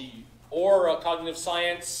psychology or cognitive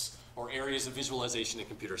science or areas of visualization in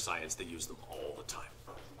computer science, they use them all the time.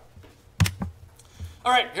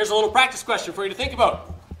 All right, here's a little practice question for you to think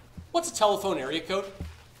about. What's a telephone area code?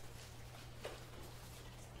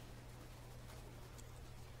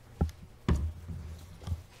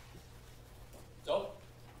 So,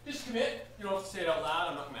 just commit. You don't have to say it out loud.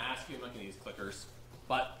 I'm not going to ask you. I'm not going to use clickers.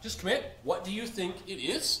 But just commit. What do you think it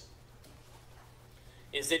is?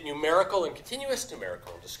 Is it numerical and continuous,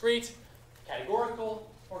 numerical and discrete, categorical,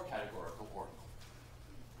 or categorical ordinal?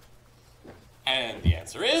 And the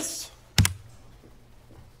answer is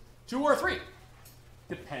 2 or 3,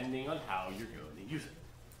 depending on how you're going to use it.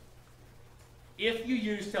 If you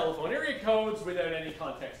use telephone area codes without any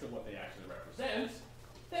context of what they actually represent,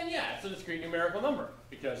 then yeah, it's a discrete numerical number,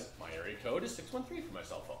 because my area code is 613 for my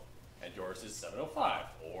cell phone, and yours is 705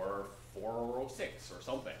 or 406 or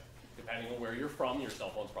something. Depending on where you're from, your cell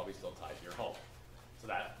phone's probably still tied to your home. So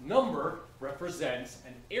that number represents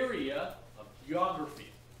an area of geography,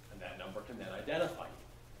 and that number can then identify you.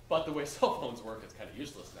 But the way cell phones work, it's kind of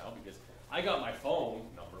useless now, because I got my phone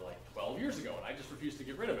number like 12 years ago, and I just refused to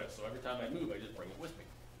get rid of it. So every time I move, I just bring it with me.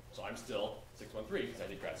 So I'm still 613 because I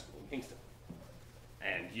did grad school in Kingston.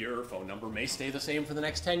 And your phone number may stay the same for the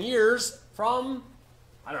next 10 years from,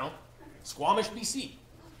 I don't know, Squamish, BC,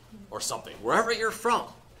 or something, wherever you're from.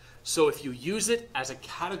 So if you use it as a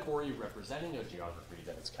category representing a geography,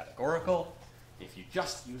 then it's categorical. If you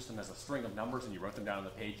just use them as a string of numbers and you wrote them down on the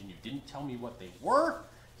page and you didn't tell me what they were,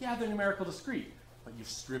 yeah, they're numerical discrete, but you've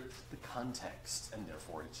stripped the context and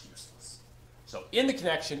therefore it's useless. So in the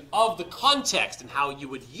connection of the context and how you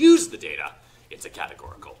would use the data, it's a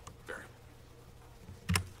categorical variable.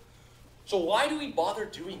 So why do we bother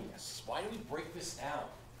doing this? Why do we break this down?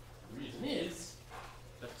 The reason is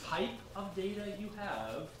the type of data you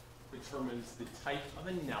have determines the type of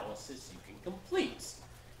analysis you can complete.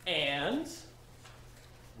 And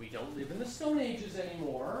we don't live in the Stone Ages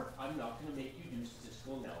anymore. I'm not going to make you do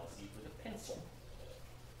statistical analyses with a pencil,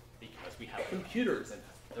 because we have computers and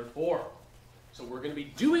they're boring. So we're going to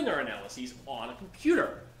be doing our analyses on a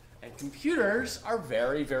computer. And computers are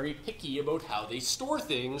very, very picky about how they store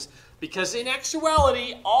things, because in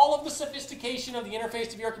actuality, all of the sophistication of the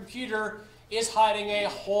interface of your computer is hiding a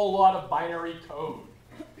whole lot of binary code.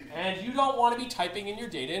 And you don't want to be typing in your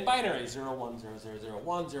data in binary. 0, 1, 0, 0, 0,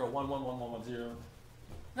 1, 0, 1, 1, 1, 1, 1, 0.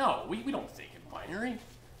 No, we don't think in binary.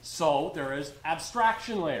 So there is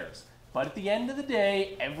abstraction layers. But at the end of the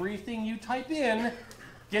day, everything you type in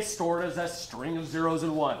gets stored as a string of zeros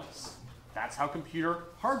and ones. That's how computer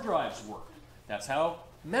hard drives work. That's how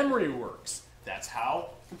memory works. That's how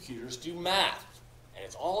computers do math. And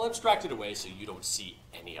it's all abstracted away so you don't see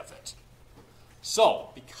any of it. So,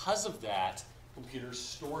 because of that, computers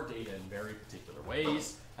store data in very particular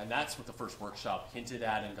ways, and that's what the first workshop hinted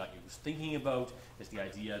at and got you thinking about, is the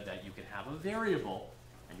idea that you can have a variable,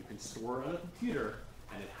 and you can store it on a computer,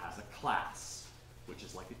 and it has a class, which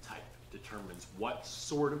is like a type. It determines what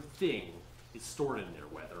sort of thing is stored in there,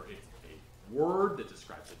 whether it's a word that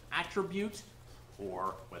describes an attribute,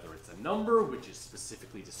 or whether it's a number, which is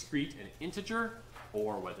specifically discrete and integer,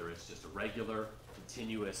 or whether it's just a regular,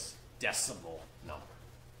 continuous, decimal number.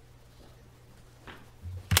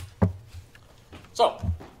 So,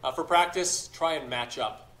 for practice, try and match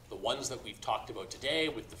up the ones that we've talked about today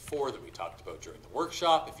with the 4 that we talked about during the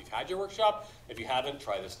workshop, if you've had your workshop. If you haven't,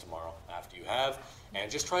 try this tomorrow after you have.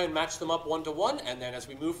 And just try and match them up one to one, and then as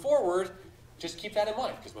we move forward, just keep that in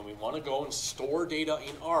mind, because when we want to go and store data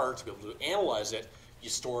in R to be able to analyze it, you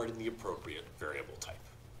store it in the appropriate variable type.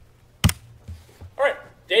 All right,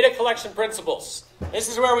 data collection principles. This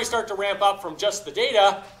is where we start to ramp up from just the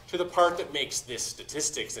data to the part that makes this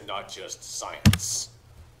statistics and not just science.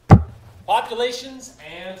 Populations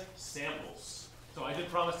and samples. So I did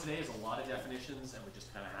promise today is a lot of definitions, and we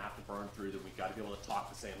just kind of have to burn through them. We've got to be able to talk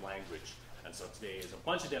the same language. And so today is a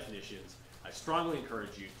bunch of definitions. I strongly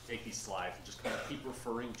encourage you to take these slides and just kind of keep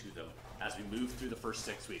referring to them as we move through the first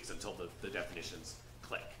 6 weeks until the definitions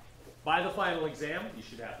click. By the final exam, you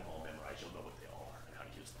should have them all memorized. You'll know what they all are and how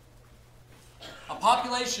to use them. A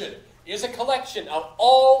population is a collection of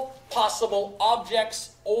all possible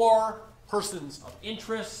objects or persons of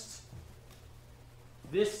interest.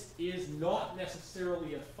 This is not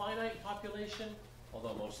necessarily a finite population,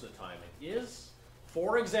 although most of the time it is.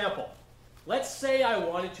 For example, let's say I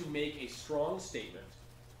wanted to make a strong statement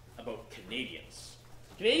about Canadians.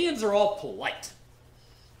 Canadians are all polite.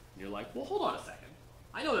 And you're like, well, hold on a second.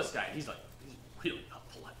 I know this guy. He's really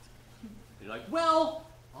not polite. And you're like, well,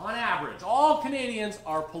 on average, all Canadians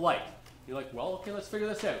are polite. You're like, well, okay, let's figure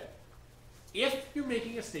this out. If you're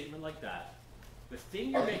making a statement like that, the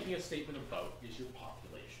thing you're making a statement about is your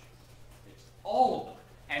population. It's all of them.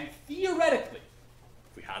 And theoretically,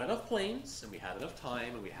 if we had enough planes, and we had enough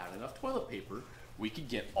time, and we had enough toilet paper, we could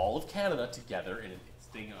get all of Canada together in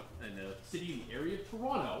a city in the area of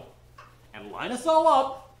Toronto, and line us all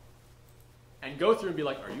up, and go through and be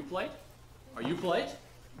like, are you polite? Are you polite?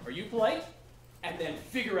 Are you polite? And then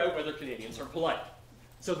figure out whether Canadians are polite.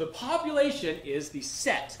 So the population is the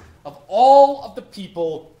set of all of the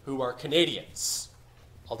people who are Canadians.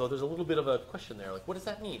 Although there's a little bit of a question there, like, what does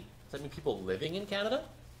that mean? Does that mean people living in Canada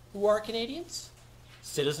who are Canadians?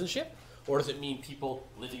 Citizenship? Or does it mean people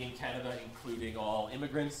living in Canada, including all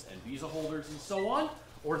immigrants and visa holders and so on?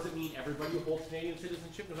 Or does it mean everybody who holds Canadian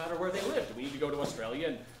citizenship no matter where they live? Do we need to go to Australia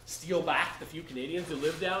and steal back the few Canadians who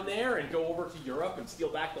live down there and go over to Europe and steal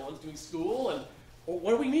back the ones doing school? And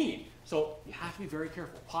what do we mean? So you have to be very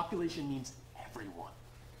careful. Population means everyone.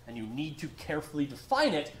 And you need to carefully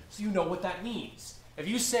define it so you know what that means. If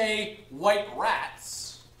you say white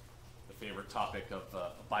rats, the favorite topic of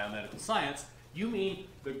biomedical science, you mean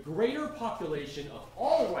the greater population of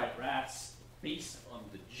all white rats based on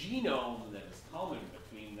the genome that is common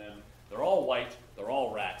between them. They're all white, they're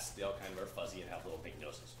all rats, they all kind of are fuzzy and have little pink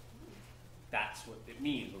noses. That's what it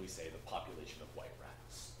means when we say the population of white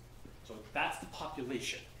rats. So that's the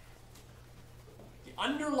population. The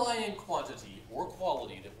underlying quantity or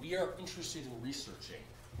quality that we are interested in researching,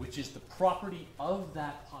 which is the property of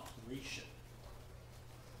that population,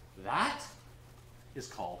 that is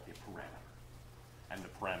called a parameter. And the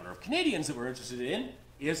parameter of Canadians that we're interested in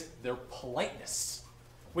is their politeness,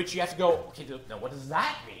 which you have to go, okay, now what does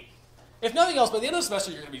that mean? If nothing else, by the end of the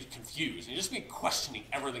semester, you're going to be confused. You're just be questioning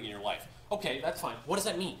everything in your life. Okay, that's fine. What does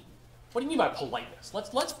that mean? What do you mean by politeness?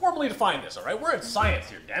 Let's formally define this, all right? We're in science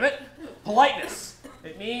here, damn it. Politeness.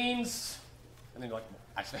 It means, and then you're like,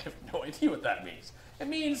 actually, I have no idea what that means. It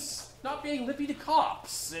means not being lippy to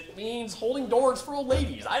cops. It means holding doors for old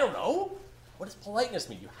ladies. I don't know. What does politeness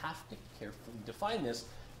mean? You have to carefully define this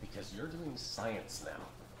because you're doing science now.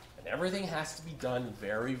 And everything has to be done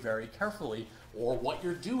very, very carefully, or what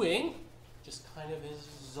you're doing just kind of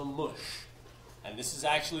is a mush. And this is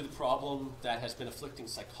actually the problem that has been afflicting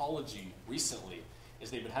psychology recently, is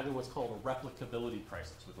they've been having what's called a replicability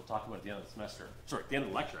crisis, which we'll talk about at the end of the semester. Sorry, at the end of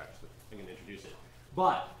the lecture, actually. I'm going to introduce it.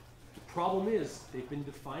 But the problem is they've been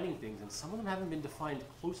defining things, and some of them haven't been defined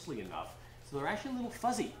closely enough, so they're actually a little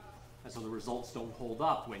fuzzy. And so the results don't hold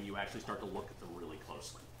up when you actually start to look at them really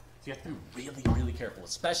closely. So you have to be really, really careful,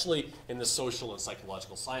 especially in the social and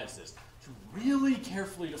psychological sciences, to really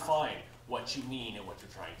carefully define what you mean and what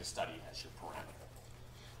you're trying to study as your parameter.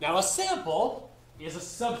 Now, a sample is a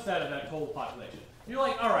subset of that total population. You're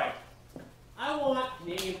like, all right, I want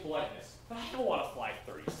Canadian politeness, but I don't want to fly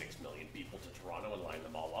 36 million people to Toronto and line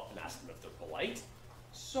them all up and ask them if they're polite.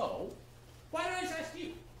 So, why don't I just ask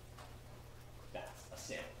you? That's a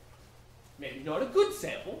sample. Maybe not a good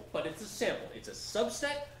sample, but it's a sample. It's a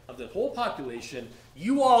subset of the whole population.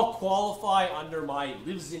 You all qualify under my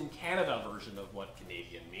lives in Canada version of what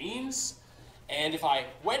Canadian means. And if I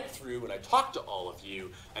went through and I talked to all of you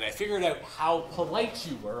and I figured out how polite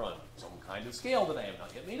you were on some kind of scale that I have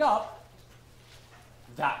not yet made up,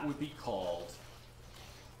 that would be called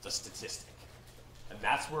the statistic. And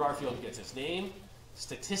that's where our field gets its name.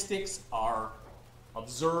 Statistics are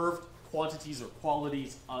observed quantities or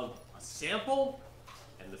qualities of a sample,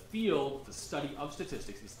 and the field, the study of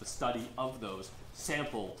statistics, is the study of those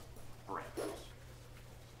sampled parameters.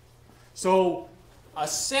 So a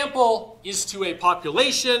sample is to a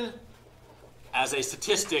population as a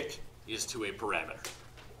statistic is to a parameter.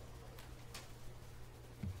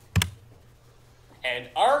 And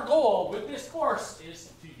our goal with this course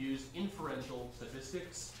is to use inferential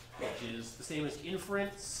statistics, which is the same as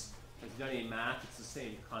inference. If you've done any math, it's the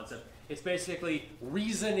same concept. It's basically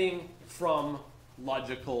reasoning from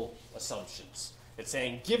logical assumptions. It's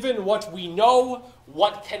saying, given what we know,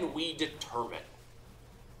 what can we determine?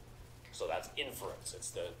 So that's inference.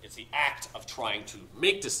 It's the act of trying to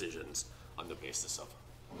make decisions on the basis of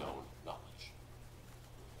known knowledge.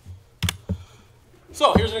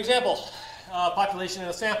 So here's an example. Population in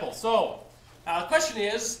a sample. So the question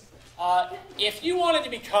is, if you wanted to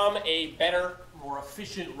become a better, more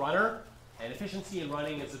efficient runner, and efficiency in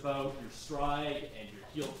running is about your stride and your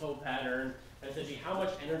heel-toe pattern, and essentially how much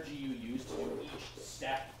energy you use to do each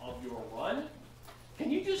step of your run,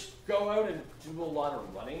 can you just go out and do a lot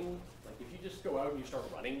of running? Like if you just go out and you start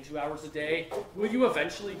running 2 hours a day, will you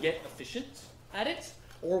eventually get efficient at it?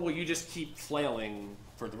 Or will you just keep flailing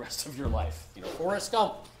for the rest of your life? You know, Forrest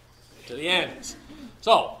Gump to the end.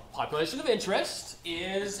 So, population of interest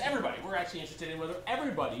is everybody. We're actually interested in whether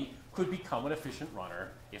everybody could become an efficient runner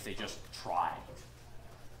if they just tried.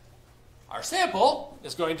 Our sample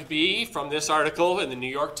is going to be from this article in the New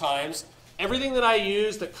York Times. Everything that I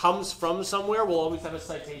use that comes from somewhere will always have a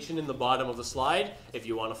citation in the bottom of the slide if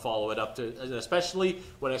you want to follow it up to, and especially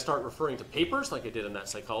when I start referring to papers like I did in that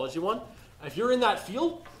psychology one. If you're in that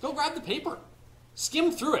field, go grab the paper.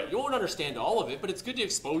 Skim through it. You won't understand all of it, but it's good to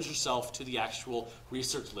expose yourself to the actual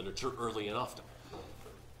research literature early and often.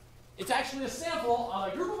 It's actually a sample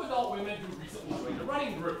of a group of adult women who recently joined a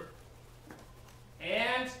running group.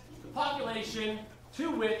 And the population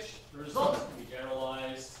to which the results can be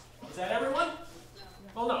generalized. Is that everyone?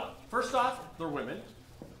 Well, no. First off, they're women.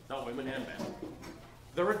 Not women and men.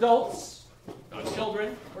 They're adults. Not it's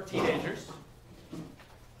children or teenagers.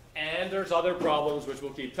 And there's other problems which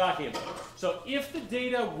we'll keep talking about. So if the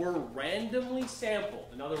data were randomly sampled,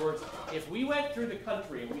 in other words, if we went through the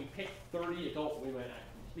country and we picked 30 adult women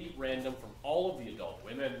at complete random from all of the adult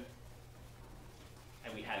women,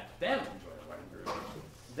 and we had them join a running group,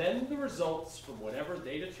 then the results from whatever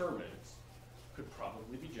they determined could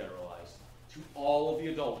probably be generalized to all of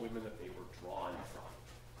the adult women that they were drawn from.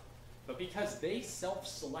 But because they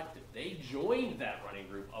self-selected, they joined that running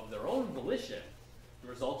group of their own volition, the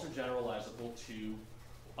results are generalizable to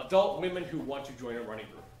adult women who want to join a running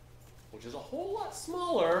group, which is a whole lot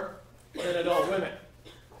smaller than adult women.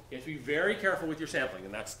 You have to be very careful with your sampling,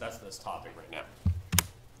 and that's this topic right now.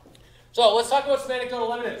 So let's talk about some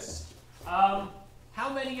anecdotal evidence. How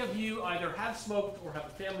many of you either have smoked or have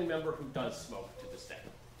a family member who does smoke to this day?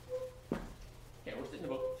 Okay, we're sitting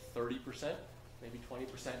about 30%, maybe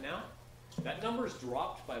 20% now. That number has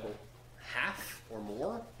dropped by about half or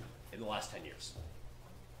more in the last 10 years.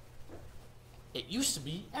 It used to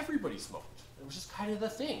be everybody smoked. It was just kind of the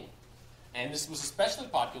thing. And this was especially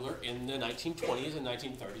popular in the 1920s and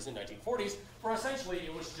 1930s and 1940s, where essentially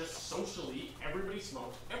it was just socially, everybody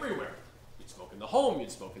smoked everywhere. You'd smoke in the home, you'd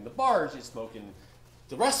smoke in the bars, you'd smoke in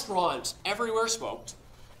the restaurants, everywhere smoked.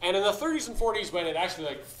 And in the 30s and 40s, when it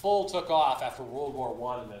actually full took off after World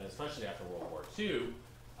War I, and then especially after World War II,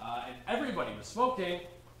 and everybody was smoking,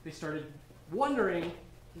 they started wondering,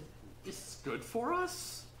 is this good for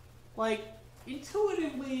us? Like,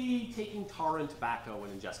 intuitively, taking tar and tobacco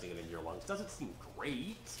and ingesting it into your lungs doesn't seem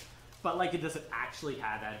great, but does it actually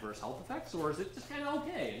have adverse health effects, or is it just kind of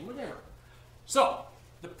okay and whatever? So,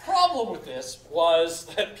 the problem with this was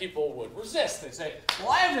that people would resist. They'd say,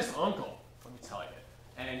 well, I have this uncle, let me tell you,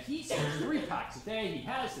 and he smokes 3 packs a day. He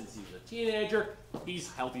has since he was a teenager.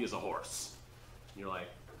 He's healthy as a horse. And you're like,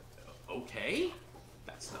 okay,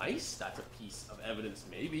 that's nice. That's a piece of evidence,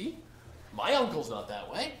 maybe. My uncle's not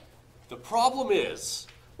that way. The problem is,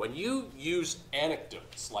 when you use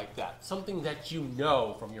anecdotes like that, something that you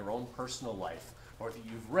know from your own personal life, or that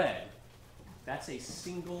you've read, that's a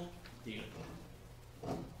single data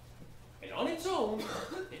point. And on its own,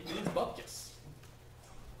 it means bupkis.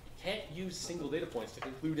 You can't use single data points to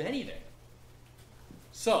conclude anything.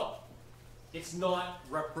 So, it's not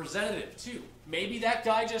representative, too. Maybe that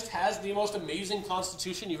guy just has the most amazing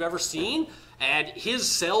constitution you've ever seen, and his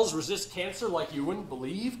cells resist cancer like you wouldn't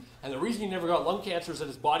believe, and the reason he never got lung cancer is that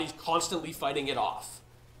his body's constantly fighting it off,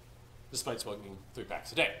 despite smoking 3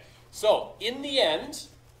 packs a day. So, in the end,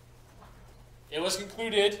 it was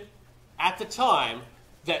concluded at the time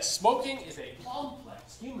that smoking is a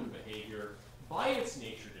complex human behavior, by its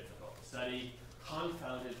nature difficult to study,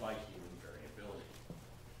 confounded by human variability,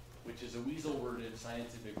 which is a weasel-worded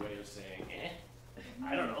scientific way of saying,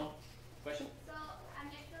 I don't know. Question? So,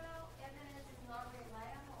 anecdotal evidence is not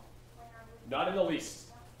reliable when Not in the least.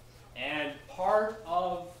 And part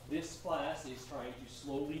of this class is trying to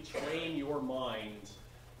slowly train your mind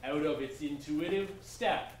out of its intuitive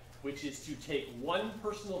step, which is to take one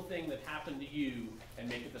personal thing that happened to you and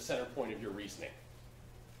make it the center point of your reasoning.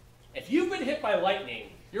 If you've been hit by lightning,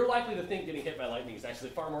 you're likely to think getting hit by lightning is actually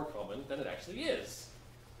far more common than it actually is.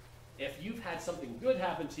 If you've had something good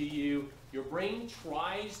happen to you, your brain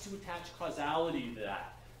tries to attach causality to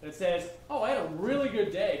that. And it says, oh, I had a really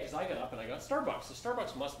good day because I got up and I got Starbucks. So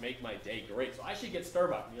Starbucks must make my day great, so I should get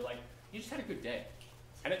Starbucks. And you're like, you just had a good day.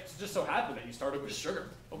 And it just so happened that you started with sugar.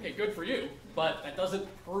 Okay, good for you, but that doesn't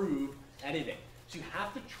prove anything. So you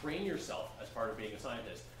have to train yourself as part of being a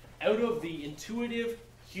scientist out of the intuitive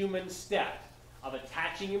human step of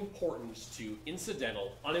attaching importance to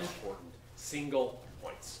incidental, unimportant, single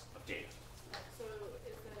points of data. So is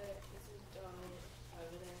it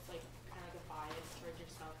evidence kind of a bias towards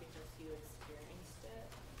yourself because you experienced it?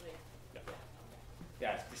 Yeah. Okay.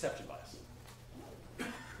 Yeah, it's perception bias.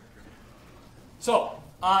 So,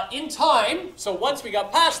 in time, so once we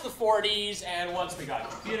got past the 40s, and once we got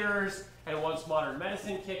computers, and once modern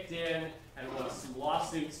medicine kicked in, and once some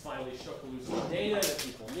lawsuits finally shook loose the data that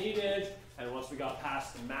people needed, and once we got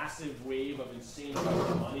past the massive wave of insane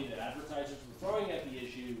money that advertisers were throwing at the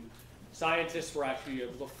issue, scientists were actually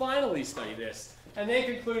able to finally study this, and they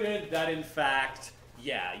concluded that, in fact,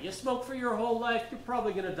 yeah, you smoke for your whole life, you're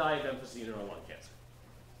probably going to die of emphysema or lung cancer.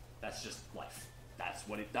 That's just life. That's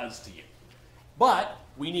what it does to you. But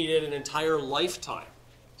we needed an entire lifetime,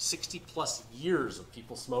 60 plus years of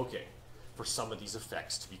people smoking, for some of these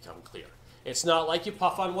effects to become clear. It's not like you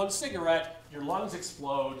puff on one cigarette, your lungs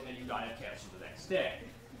explode, and you die of cancer the next day.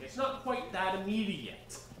 It's not quite that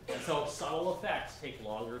immediate. And so subtle effects take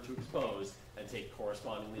longer to expose and take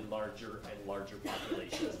correspondingly larger and larger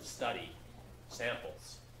populations of study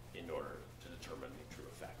samples in order to determine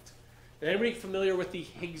Anybody familiar with the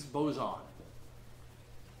Higgs boson?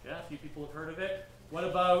 Yeah, a few people have heard of it. What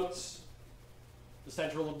about the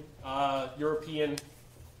Central European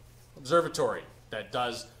Observatory that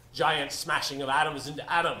does giant smashing of atoms into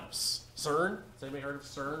atoms? CERN? Has anybody heard of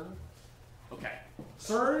CERN? Okay.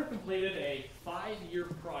 CERN completed a 5-year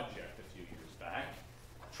project a few years back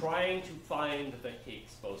trying to find the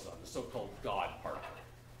Higgs boson, the so-called God particle.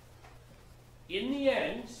 In the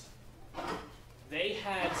end, they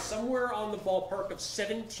had somewhere on the ballpark of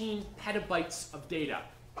 17 petabytes of data,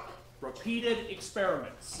 repeated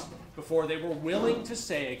experiments, before they were willing to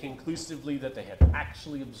say conclusively that they had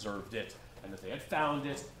actually observed it and that they had found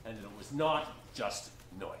it and that it was not just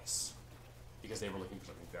noise. Because they were looking for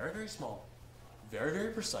something very, very small, very,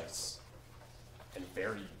 very precise, and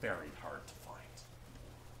very, very hard to find.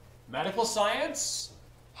 Medical science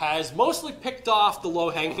has mostly picked off the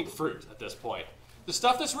low-hanging fruit at this point. The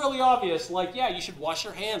stuff that's really obvious, like, yeah, you should wash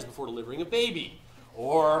your hands before delivering a baby.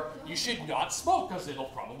 Or you should not smoke because it'll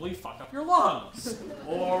probably fuck up your lungs.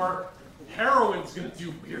 Or heroin's going to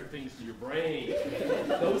do weird things to your brain.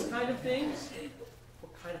 Those kind of things, we're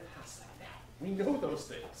kind of past that now. We know those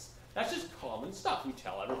things. That's just common stuff. We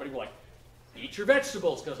tell everybody, we're like, eat your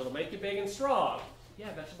vegetables because it'll make you big and strong.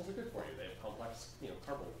 Yeah, vegetables are good for you. They have complex,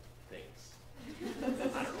 carbo things.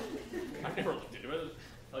 I don't know. I've never looked into it.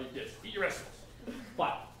 Tell you this, eat your vegetables.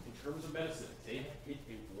 But in terms of medicine, they have hit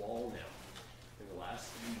a wall now in the last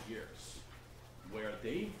few years where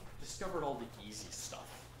they've discovered all the easy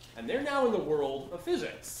stuff. And they're now in the world of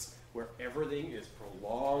physics, where everything is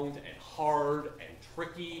prolonged and hard and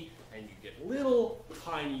tricky, and you get little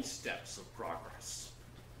tiny steps of progress.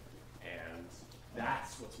 And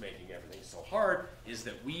that's what's making everything so hard, is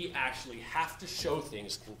that we actually have to show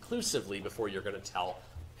things conclusively before you're going to tell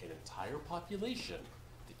an entire population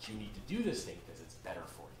that you need to do this thing because it's better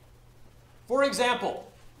for you. For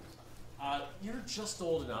example, you're just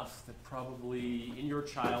old enough that probably in your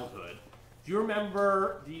childhood, do you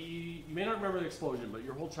remember you may not remember the explosion, but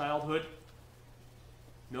your whole childhood,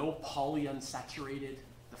 no polyunsaturated,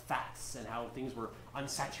 the fats and how things were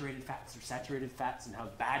unsaturated fats or saturated fats and how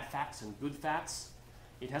bad fats and good fats.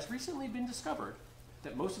 It has recently been discovered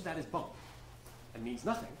that most of that is bunk and means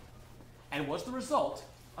nothing, and was the result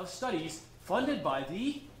of studies funded by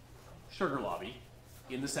the sugar lobby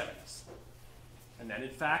in the 70s. And then in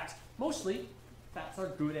fact, mostly, fats are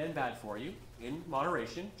good and bad for you in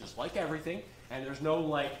moderation, just like everything. And there's no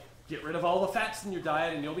like, get rid of all the fats in your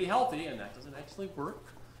diet and you'll be healthy, and that doesn't actually work.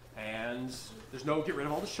 And there's no get rid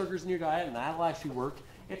of all the sugars in your diet and that'll actually work.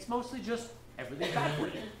 It's mostly just everything's bad for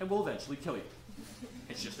you and will eventually kill you.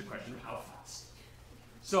 It's just a question of how fast.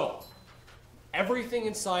 So, everything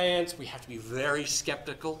in science, we have to be very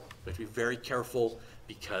skeptical, we have to be very careful,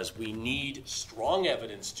 because we need strong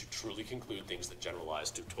evidence to truly conclude things that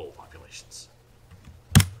generalize to total populations.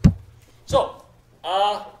 So,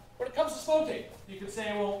 when it comes to smoking, you could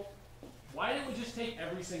say, well, why didn't we just take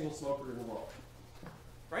every single smoker in the world?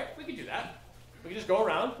 Right? We could do that. We could just go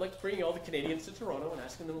around, like bringing all the Canadians to Toronto and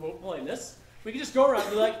asking them about blindness. We could just go around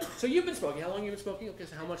and be like, so you've been smoking, how long have you been smoking? Okay,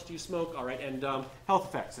 so how much do you smoke? All right, and health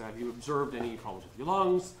effects. Have you observed any problems with your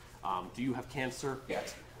lungs? Do you have cancer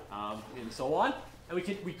yet? And so on. And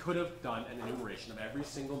we could have done an enumeration of every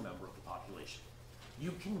single member of the population.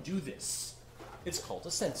 You can do this. It's called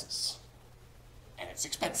a census. And it's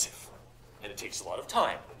expensive. And it takes a lot of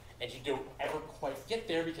time. And you don't ever quite get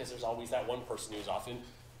there because there's always that one person who's off in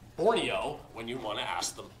Borneo when you want to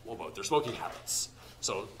ask them about their smoking habits.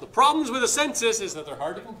 So the problems with a census is that they're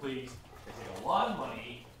hard to complete, they take a lot of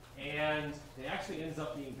money, and it actually ends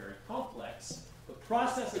up being very complex. The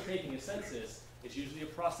process of taking a census is usually a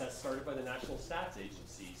process started by the national stats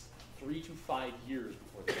agencies 3 to 5 years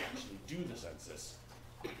before they actually do the census,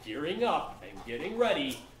 gearing up and getting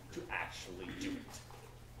ready to actually do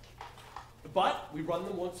it. But we run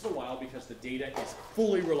them once in a while because the data is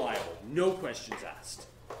fully reliable, no questions asked.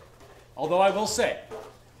 Although I will say,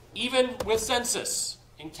 even with census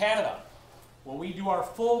in Canada, when we do our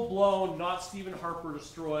full-blown, not Stephen Harper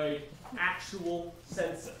destroyed, actual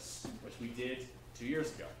census, which we did 2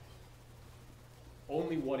 years ago,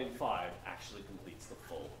 only 1 in 5 actually completes the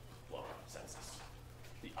full-blown census.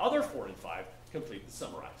 The other 4 in 5 complete the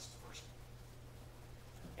summarized version.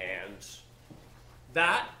 And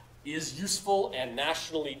that is useful and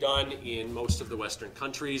nationally done in most of the Western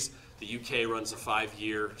countries. The UK runs a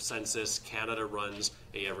 5-year census, Canada runs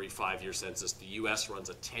a every 5-year census, the US runs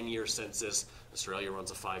a 10-year census, Australia runs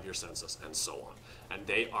a 5-year census, and so on. And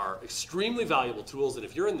they are extremely valuable tools, and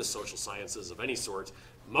if you're in the social sciences of any sort,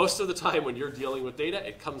 most of the time when you're dealing with data,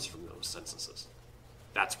 it comes from those censuses.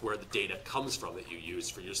 That's where the data comes from that you use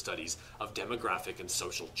for your studies of demographic and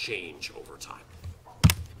social change over time.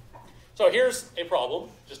 So here's a problem,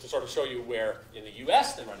 just to sort of show you where in the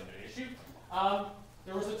US they run into an issue.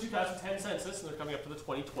 There was a 2010 census, and they're coming up to the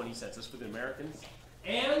 2020 census for the Americans.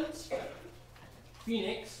 And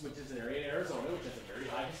Phoenix, which is an area in Arizona, which has a very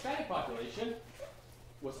high Hispanic population,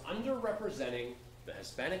 was underrepresenting the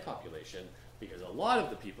Hispanic population because a lot of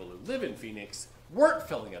the people who live in Phoenix weren't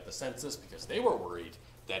filling out the census because they were worried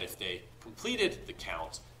that if they completed the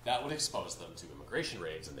count, that would expose them to immigration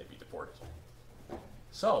raids and they'd be deported.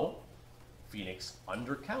 So, Phoenix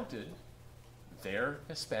undercounted their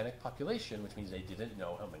Hispanic population, which means they didn't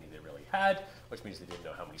know how many they really had, which means they didn't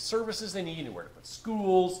know how many services they need and where to put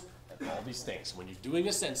schools and all these things. When you're doing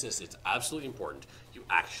a census, it's absolutely important you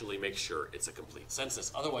actually make sure it's a complete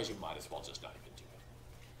census. Otherwise, you might as well just not even do it.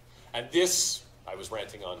 And this, I was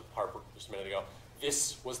ranting on Harper just a minute ago,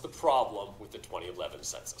 this was the problem with the 2011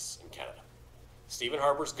 census in Canada. Stephen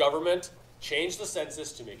Harper's government changed the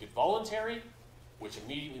census to make it voluntary, which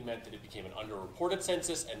immediately meant that it became an underreported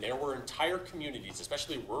census, and there were entire communities,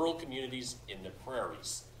 especially rural communities in the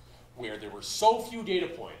prairies, where there were so few data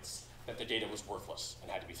points that the data was worthless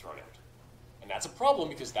and had to be thrown out. And that's a problem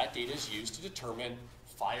because that data is used to determine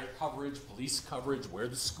fire coverage, police coverage, where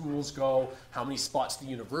the schools go, how many spots the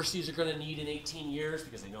universities are going to need in 18 years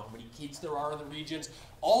because they know how many kids there are in the regions.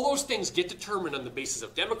 All those things get determined on the basis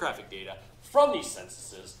of demographic data from these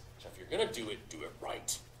censuses. So if you're going to do it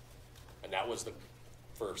right. And that was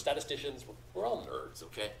for statisticians, we're all nerds,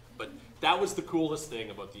 okay? But that was the coolest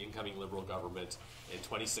thing about the incoming Liberal government in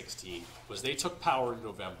 2016, was they took power in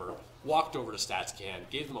November, walked over to StatsCan,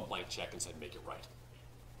 gave them a blank check and said, make it right.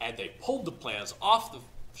 And they pulled the plans off the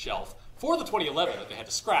shelf for the 2011 that they had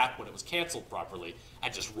to scrap when it was canceled properly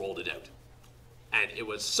and just rolled it out. And it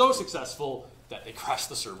was so successful that they crashed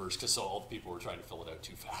the servers because all the people were trying to fill it out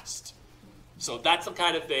too fast. So that's the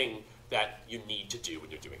kind of thing that you need to do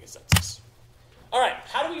when you're doing a census. All right,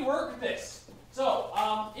 how do we work with this? So,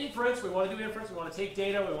 inference, we want to do inference, we want to take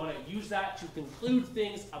data, we want to use that to conclude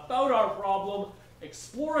things about our problem.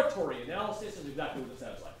 Exploratory analysis is exactly what it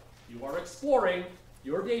sounds like. You are exploring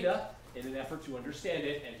your data in an effort to understand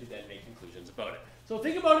it and to then make conclusions about it. So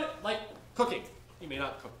think about it like cooking. You may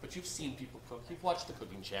not cook, but you've seen people cook. You've watched the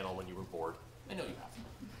cooking channel when you were bored. I know you have.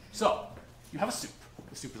 So, you have a soup.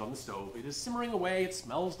 The soup is on the stove. It is simmering away. It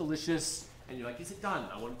smells delicious. And you're like, is it done?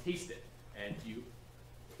 I want to taste it. And you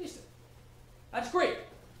taste it. That's great.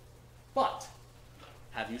 But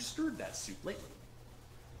have you stirred that soup lately?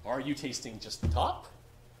 Are you tasting just the top?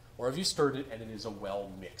 Or have you stirred it and it is a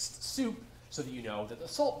well-mixed soup so that you know that the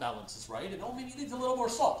salt balance is right and, oh, maybe it needs a little more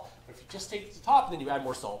salt. But if you just take the top and then you add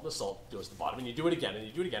more salt, the salt goes to the bottom, and you do it again and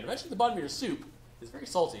you do it again. Eventually the bottom of your soup is very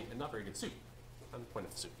salty and not very good soup. And the point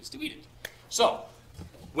of the soup is to eat it. So,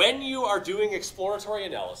 when you are doing exploratory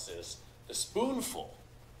analysis, the spoonful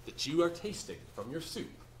that you are tasting from your soup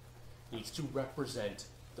needs to represent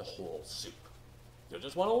the whole soup. You don't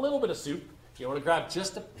just want a little bit of soup. You don't want to grab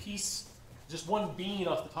just a piece, just one bean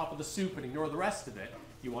off the top of the soup and ignore the rest of it.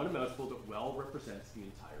 You want a mouthful that well represents the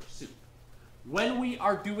entire soup. When we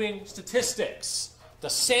are doing statistics, the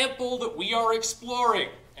sample that we are exploring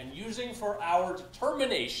and using for our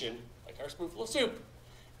determination, like our spoonful of soup,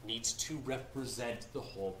 needs to represent the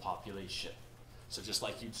whole population. So just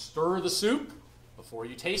like you'd stir the soup before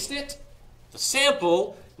you taste it, the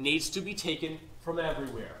sample needs to be taken from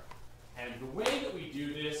everywhere. And the way that we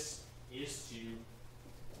do this is to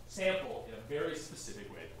sample in a very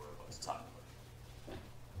specific way that we're about to talk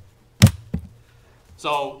about.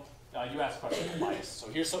 So you asked questions about bias. So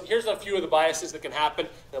here's a few of the biases that can happen.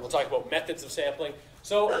 Then we'll talk about methods of sampling.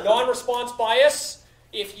 So non-response bias.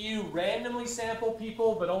 If you randomly sample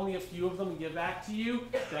people, but only a few of them give back to you,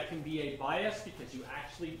 that can be a bias because you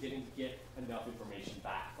actually didn't get enough information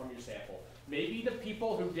back from your sample. Maybe the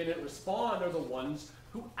people who didn't respond are the ones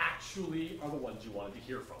who actually are the ones you wanted to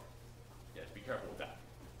hear from. You have to be careful with that.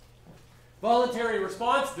 Voluntary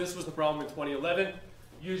response, this was the problem in 2011.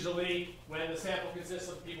 Usually, when the sample consists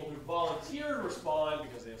of people who volunteer to respond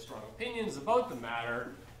because they have strong opinions about the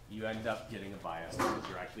matter, you end up getting a bias because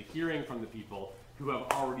you're actually hearing from the people who have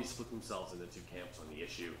already split themselves into two camps on the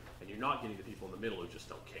issue, and you're not getting the people in the middle who just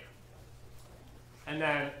don't care. And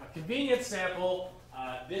then a convenience sample,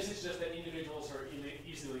 this is just that individuals who are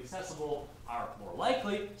easily accessible are more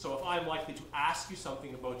likely. So if I'm likely to ask you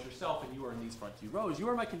something about yourself and you are in these front two rows, you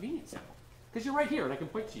are my convenience sample. Because you're right here and I can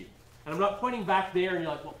point to you. And I'm not pointing back there and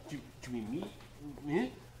you're like, well, do you mean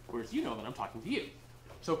me? Whereas you know that I'm talking to you.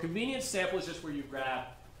 So convenience sample is just where you grab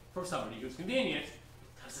from somebody who's convenient.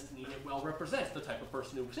 Doesn't mean it well represents the type of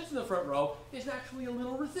person who sits in the front row is actually a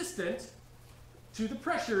little resistant to the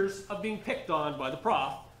pressures of being picked on by the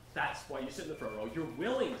prof. That's why you sit in the front row. You're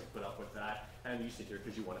willing to put up with that, and you sit here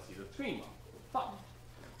because you want to see the screen. Fun.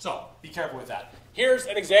 So be careful with that. Here's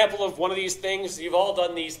an example of one of these things. You've all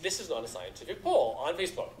done these. This is not a scientific poll on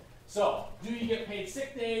Facebook. So, do you get paid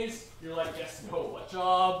sick days? You're like, yes, no, what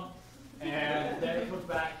job? And then it comes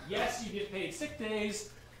back, yes, you get paid sick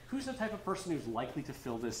days. Who's the type of person who's likely to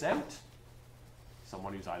fill this out?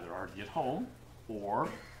 Someone who's either already at home or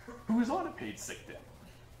who is on a paid sick day.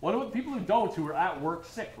 What about people who don't, who are at work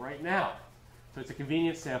sick right now? So it's a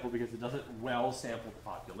convenient sample because it doesn't well sample the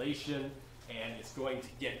population, and it's going to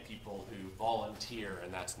get people who volunteer,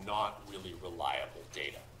 and that's not really reliable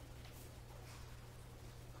data.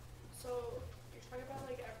 So you're talking about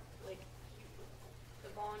the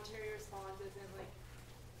voluntary response isn't like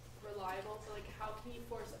reliable. So like, how can you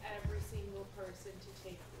force every single person to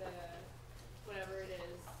take the whatever it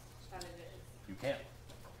is that it is? You can't.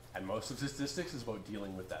 And most of statistics is about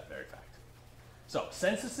dealing with that very fact. So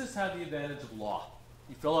censuses have the advantage of law.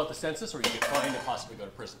 You fill out the census or you get fined and possibly go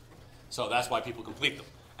to prison. So that's why people complete them.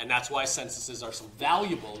 And that's why censuses are so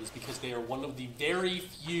valuable, is because they are one of the very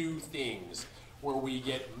few things where we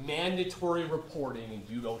get mandatory reporting and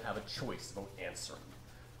you don't have a choice about answering.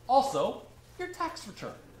 Also, your tax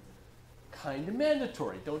return. Kind of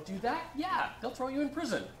mandatory. Don't do that? Yeah, they'll throw you in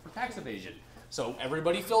prison for tax evasion. So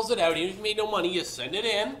everybody fills it out. Even if you made no money, you send it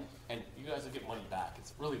in, and you guys will get money back.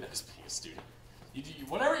 It's really nice being a student.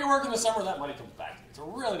 Whatever you work in the summer, that money comes back to you. It's a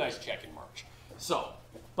really nice check in March. So,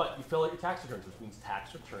 but you fill out your tax returns, which means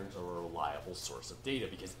tax returns are a reliable source of data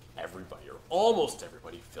because everybody, or almost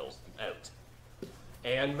everybody, fills them out.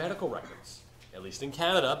 And medical records. At least in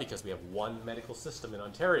Canada, because we have one medical system in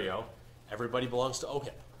Ontario, everybody belongs to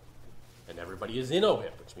OHIP. And everybody is in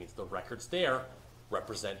OHIP, which means the records there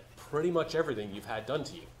represent pretty much everything you've had done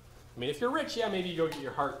to you. I mean, if you're rich, yeah, maybe you go get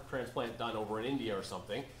your heart transplant done over in India or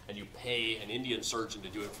something, and you pay an Indian surgeon to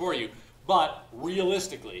do it for you. But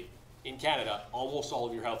realistically, in Canada, almost all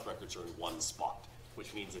of your health records are in one spot,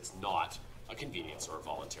 which means it's not a convenience or a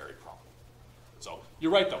voluntary problem. So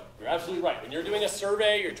you're right, though. You're absolutely right. When you're doing a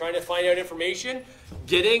survey, you're trying to find out information,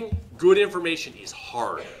 getting good information is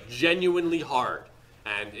hard, genuinely hard.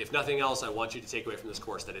 And if nothing else, I want you to take away from this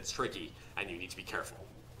course that it's tricky and you need to be careful.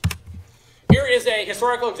 Here is a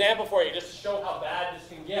historical example for you, just to show how bad this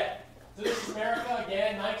can get. So this is America,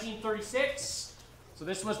 again, 1936. So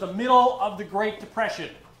this was the middle of the Great Depression.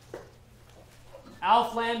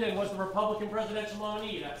 Alf Landon was the Republican presidential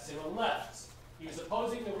nominee. That's him on the left. He was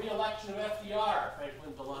opposing the re-election of FDR,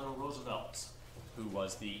 Franklin Delano Roosevelt, who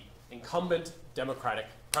was the incumbent Democratic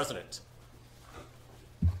president.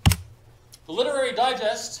 The Literary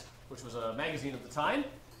Digest, which was a magazine at the time,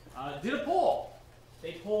 did a poll.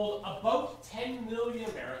 They polled about 10 million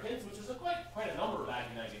Americans, which was quite a number back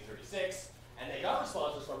in 1936, and they got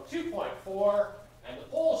responses from 2.4, and the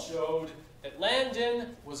poll showed that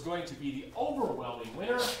Landon was going to be the overwhelming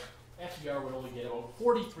winner. FDR would only get about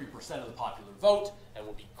 43% of the popular vote and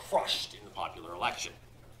would be crushed in the popular election.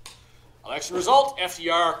 Election result,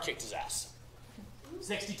 FDR kicked his ass.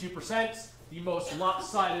 62%, the most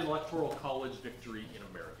lopsided electoral college victory in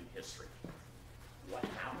American history. What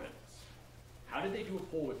happened? How did they do a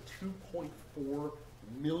poll with 2.4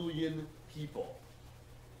 million people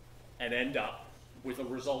and end up with a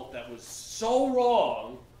result that was so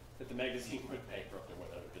wrong that the magazine went bankrupt and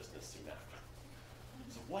went out of business soon after?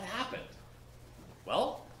 So what happened?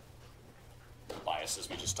 Well, the biases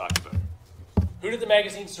we just talked about. Who did the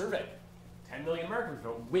magazine survey? 10 million Americans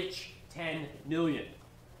vote. Which 10 million?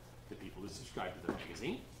 The people who subscribed to the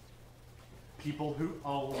magazine, people who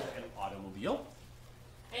owned an automobile,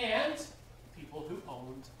 and people who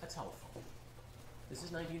owned a telephone. This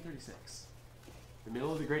is 1936. The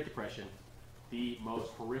middle of the Great Depression, the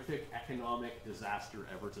most horrific economic disaster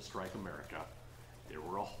ever to strike America. There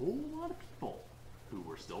were a whole lot of people who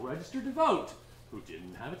were still registered to vote, who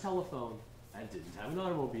didn't have a telephone, and didn't have an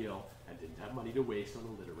automobile, and didn't have money to waste on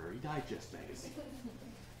a Literary Digest magazine.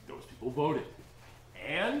 Those people voted.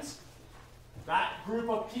 And that group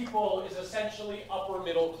of people is essentially upper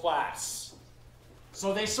middle class.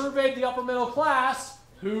 So they surveyed the upper middle class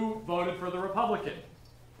who voted for the Republican.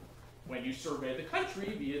 When you survey the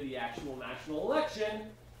country via the actual national election,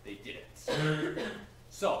 they didn't.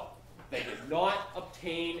 So they did not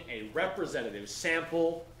obtain a representative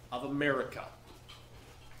sample of America.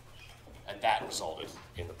 And that resulted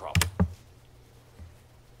in the problem.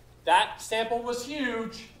 That sample was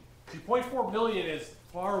huge. 2.4 million is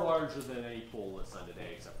far larger than any poll that's done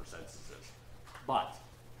today, except for censuses. But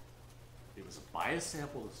it was a biased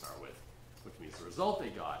sample to start with, which means the result they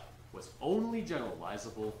got was only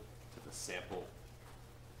generalizable to the sample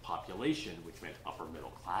population, which meant upper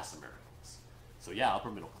middle class Americans. So yeah, upper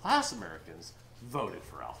middle class Americans voted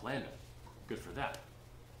for Alf Landon. Good for them.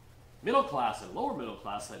 Middle class and lower middle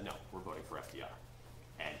class said, no, we're voting for FDR.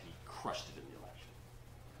 And he crushed it in the election.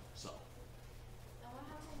 So. And what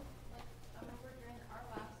happened, like, I remember during our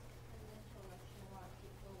last presidential election, a lot of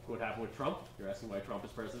people. What happened with Trump? You're asking why Trump is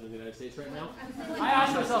president of the United States right now? I'm saying, like, I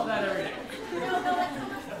ask myself that every day. No, like, so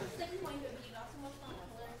much from the point of view, not so much from a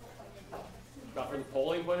political point of view. Not from the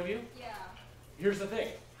polling point of view? Yeah. Here's the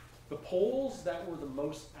thing. The polls that were the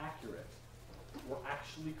most accurate were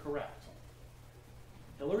actually correct.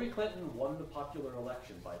 Hillary Clinton won the popular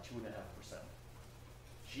election by 2.5%.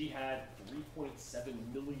 She had 3.7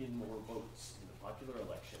 million more votes in the popular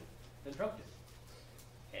election than Trump did.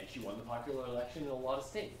 And she won the popular election in a lot of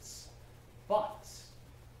states. But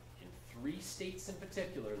in 3 states in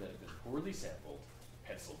particular that have been poorly sampled,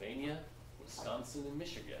 Pennsylvania, Wisconsin, and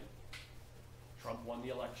Michigan, Trump won the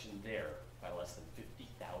election there by less than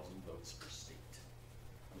 50,000 votes per state.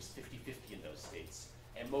 It was 50-50 in those states.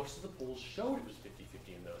 And most of the polls showed it was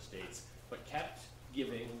 50-50 in those states, but kept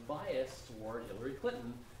giving bias toward Hillary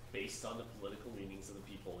Clinton based on the political leanings of the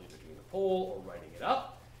people either doing the poll or writing it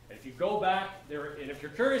up. And if you go back there, and if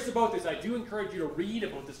you're curious about this, I do encourage you to read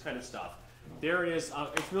about this kind of stuff. There is,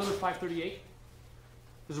 are you familiar with 538?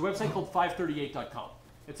 There's a website called 538.com.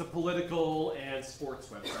 It's a political and sports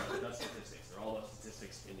website that does statistics. They're all about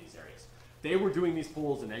statistics in these areas. They were doing these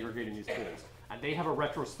polls and aggregating these polls. And they have a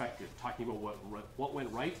retrospective talking about what went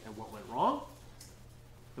right and what went wrong.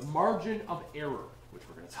 The margin of error, which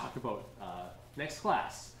we're going to talk about next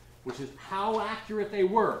class, which is how accurate they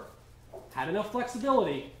were, had enough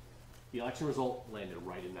flexibility, the election result landed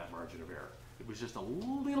right in that margin of error. It was just a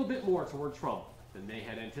little bit more toward Trump than they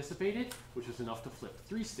had anticipated, which was enough to flip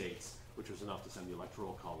 3 states, which was enough to send the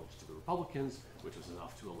Electoral College to the Republicans, which was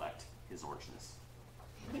enough to elect his orangeness.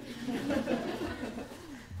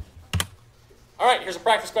 All right, here's a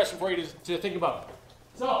practice question for you to think about.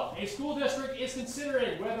 So, a school district is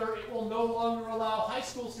considering whether it will no longer allow high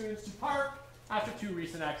school students to park after 2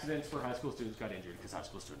 recent accidents where high school students got injured because high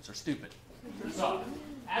school students are stupid. So,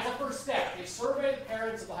 as a first step, they surveyed the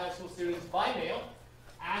parents of the high school students by mail,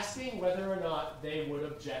 asking whether or not they would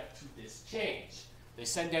object to this change. They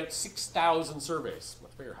send out 6,000 surveys,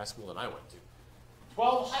 much bigger high school than I went to.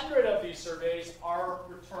 1,200 of these surveys are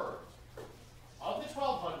returned. Of the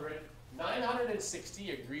 1,200,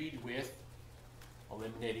 960 agreed with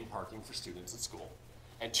eliminating parking for students at school,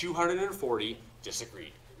 and 240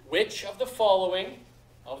 disagreed. Which of the following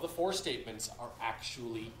of the 4 statements are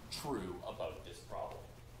actually true about this problem?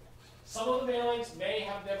 Some of the mailings may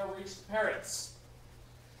have never reached the parents.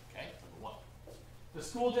 Okay, number 1. The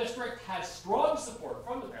school district has strong support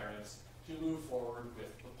from the parents to move forward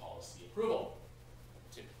with the policy approval.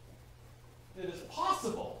 2. It is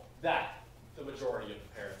possible that the majority of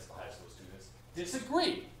the parents of the high school students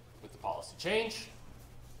disagree with the policy change.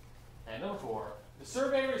 And number 4, the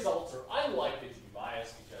survey results are unlikely to be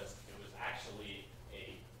biased because it was actually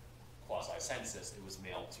a quasi-census. It was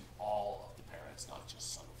mailed to all of the parents, not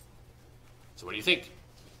just some of them. So what do you think?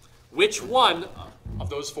 Which one of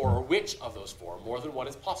those 4, or which of those 4, more than one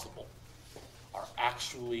is possible, are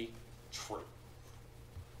actually true?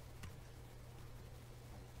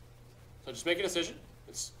 So just make a decision.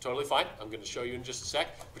 It's totally fine. I'm going to show you in just a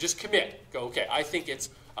sec. But just commit. Go, okay, I think it's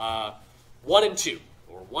 1 and 2,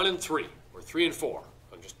 or 1 and 3, or 3 and 4.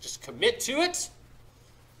 And just commit to it.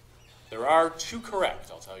 There are 2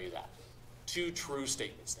 correct, I'll tell you that. 2 true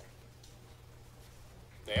statements there.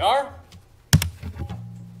 They are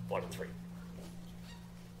 1 and 3.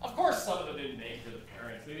 Of course, some of them didn't make it to the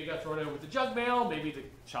parents. Maybe it got thrown out with the junk mail. Maybe the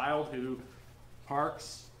child who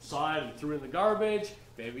parks saw it and threw it in the garbage.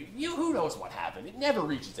 Maybe, who knows what happened. It never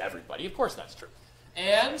reaches everybody. Of course that's true.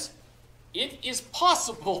 And it is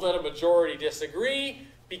possible that a majority disagree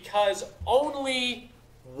because only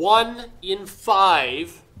 1 in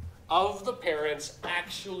 5 of the parents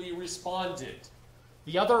actually responded.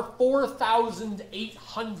 The other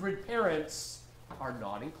 4,800 parents are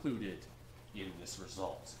not included in this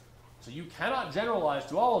result. So you cannot generalize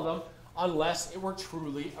to all of them unless it were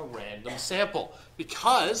truly a random sample.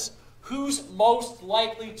 Because who's most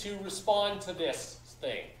likely to respond to this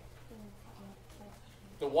thing?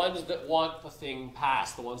 The ones that want the thing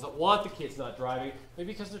passed, the ones that want the kids not driving,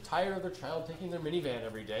 maybe because they're tired of their child taking their minivan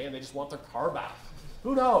every day and they just want their car back.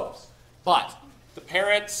 Who knows? But the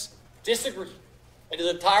parents disagree. It is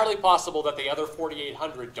entirely possible that the other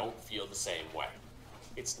 4,800 don't feel the same way.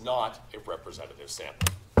 It's not a representative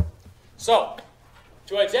sample. So,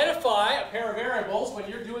 to identify a pair of variables when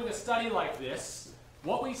you're doing a study like this,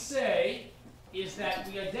 what we say is that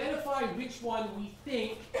we identify which one we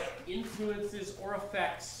think influences or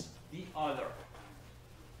affects the other.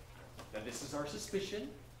 Now this is our suspicion.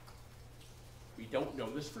 We don't know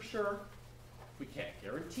this for sure. We can't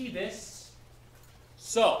guarantee this.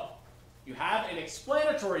 So, you have an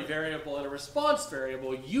explanatory variable and a response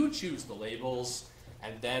variable. You choose the labels,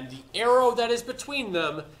 and then the arrow that is between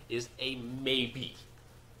them is a maybe.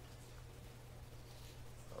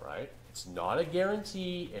 All right? It's not a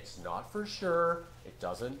guarantee. It's not for sure. It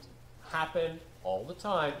doesn't happen all the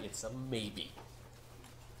time. It's a maybe.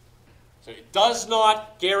 So it does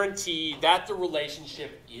not guarantee that the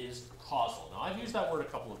relationship is causal. Now, I've used that word a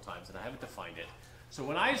couple of times, and I haven't defined it. So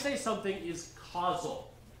when I say something is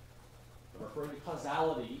causal, I'm referring to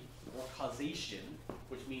causality or causation,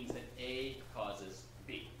 which means that A causes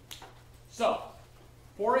B. So,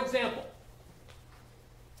 for example,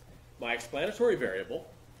 my explanatory variable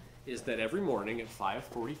is that every morning at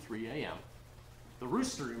 5:43 a.m., the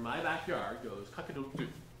rooster in my backyard goes cock-a-doodle-doo.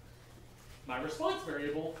 My response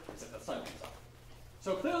variable is that the sun comes up.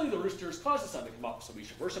 So clearly the roosters cause the sun to come up, so we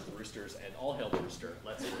should worship the roosters and all hail the rooster.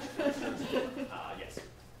 Let's worship the roosters. Yes.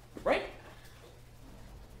 Right?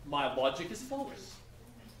 My logic is flawless.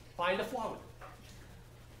 Find a flaw with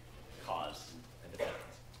it. Cause and effect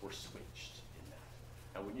were switched in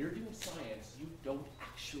that. Now when you're doing science, you don't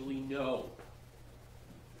actually know.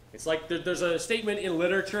 It's like there's a statement in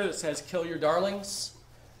literature that says, kill your darlings.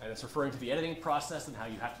 And it's referring to the editing process and how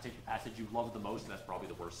you have to take the passage you love the most, and that's probably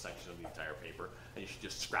the worst section of the entire paper. And you should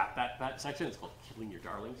just scrap that section. It's called killing your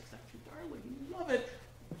darlings. That's your darling. You love it.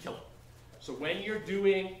 Kill it. So when you're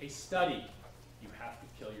doing a study, you have to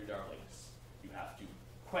kill your darlings. You have to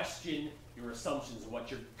question your assumptions and what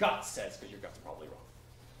your gut says, because your gut's probably wrong.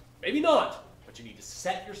 Maybe not, but you need to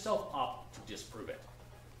set yourself up to disprove it.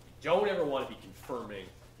 You don't ever want to be confirming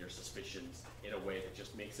your suspicions in a way that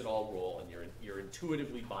just makes it all roll, and you're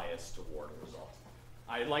intuitively biased toward a result.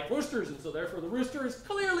 I like roosters, and so therefore the rooster is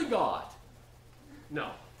clearly God. No.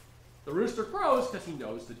 The rooster crows because he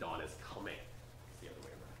knows the dawn is coming. It's the other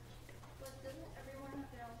way around. But doesn't everyone have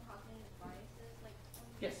their own cognitive biases? Like, when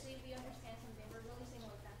we Yes. say we understand something, we're really saying,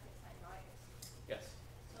 like, that's inside bias. Yes.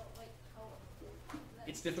 So, like, how...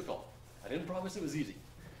 It's difficult. I didn't promise it was easy.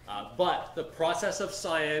 But the process of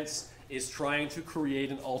science is trying to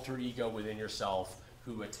create an alter ego within yourself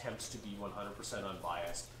who attempts to be 100%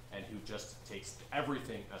 unbiased and who just takes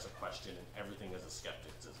everything as a question and everything as a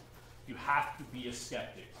skepticism. You have to be a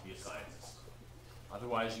skeptic to be a scientist.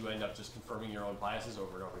 Otherwise, you end up just confirming your own biases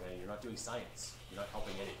over and over again. You're not doing science. You're not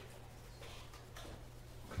helping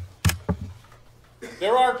anything.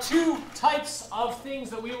 There are two types of things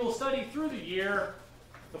that we will study through the year.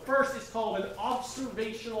 The first is called an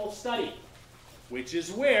observational study, which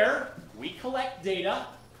is where we collect data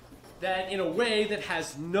that in a way that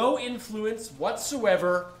has no influence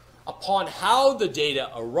whatsoever upon how the data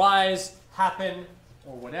arise, happen,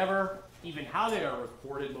 or whatever, even how they are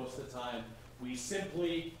recorded most of the time. We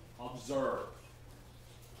simply observe.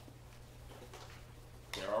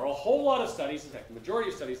 There are a whole lot of studies, in fact, the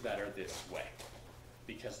majority of studies that are this way,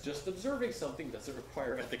 because just observing something doesn't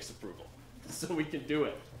require ethics approval. So we can do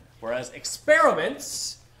it. Whereas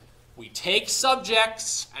experiments, we take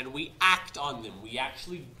subjects and we act on them. We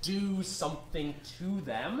actually do something to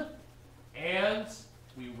them, and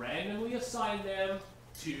we randomly assign them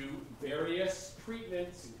to various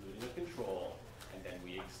treatments, including a control, and then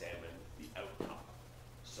we examine the outcome.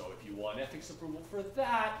 So if you want ethics approval for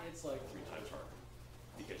that, it's like 3 times harder,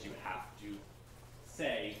 because you have to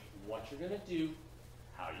say what you're going to do,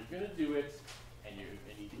 how you're going to do it, and you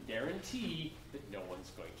need to guarantee that no one's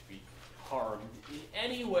going to be harmed in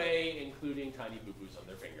any way, including tiny boo-boos on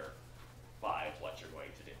their finger, by what you're going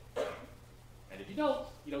to do. And if you don't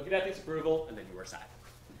get ethics approval, and then you are sad.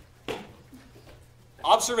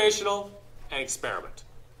 Observational and experiment.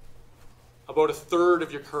 About 1/3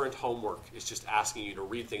 of your current homework is just asking you to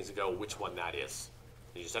read things and go, which one that is.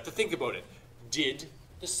 You just have to think about it. Did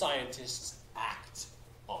the scientists act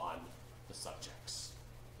on the subjects?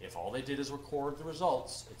 If all they did is record the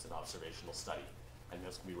results, it's an observational study. And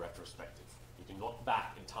this can be retrospective. You can look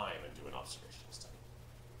back in time and do an observational study.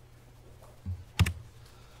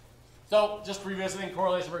 So, just revisiting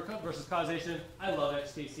correlation versus causation. I love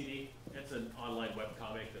XKCD. It's an online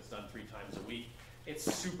webcomic that's done 3 times a week. It's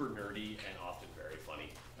super nerdy and often very funny.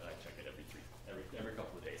 And I check it every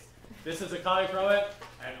couple of days. This is a comic from it,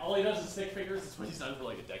 and all he does is stick figures. It's what he's done for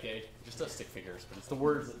like a decade. He just does stick figures, but it's the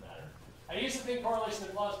words that matter. I used to think correlation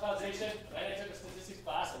and causation, but then I took a statistics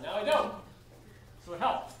class, and now I don't. So it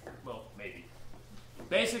helped. Well, maybe.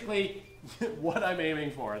 Basically, what I'm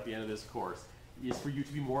aiming for at the end of this course is for you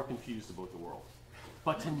to be more confused about the world.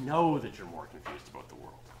 but to know that you're more confused about the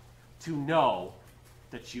world. To know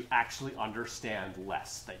that you actually understand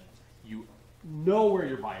less, that you know where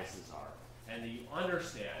your biases are, and that you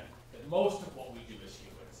understand that most of what we do as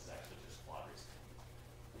humans is actually just flawed reasoning.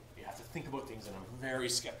 You have to think about things in a very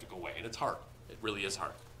skeptical way, and it's hard. It really is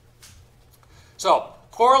hard. So,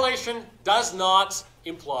 correlation does not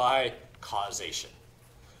imply causation.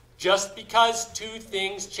 Just because two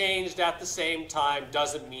things changed at the same time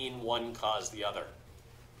doesn't mean one caused the other.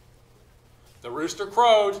 The rooster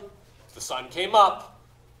crowed, the sun came up.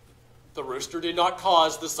 The rooster did not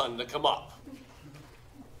cause the sun to come up.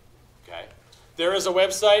 Okay? There is a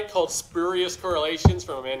website called Spurious Correlations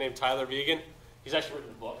from a man named Tyler Vegan. He's actually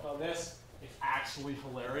written a book on this. It's actually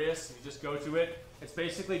hilarious. You just go to it. It's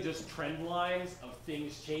basically just trend lines of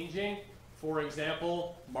things changing. For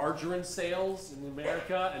example, margarine sales in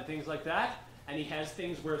America and things like that. And he has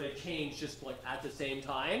things where they change just like at the same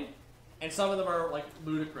time. And some of them are like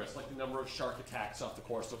ludicrous, like the number of shark attacks off the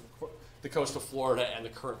coast of Florida and the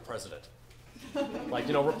current president. Like,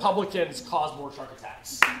 you know, Republicans cause more shark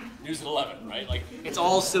attacks. News at 11, right? Like, it's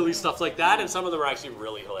all silly stuff like that, and some of them are actually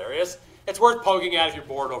really hilarious. It's worth poking at if you're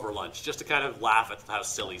bored over lunch, just to kind of laugh at how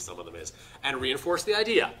silly some of them is, and reinforce the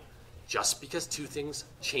idea. Just because two things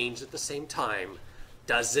changed at the same time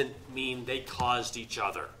doesn't mean they caused each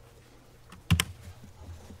other.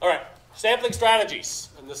 All right, sampling strategies.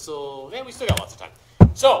 And we still got lots of time.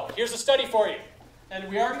 So, here's a study for you. And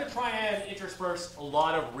we are going to try and intersperse a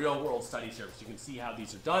lot of real-world studies here so you can see how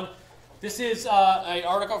these are done. This is an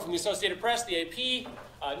article from the Associated Press, the AP,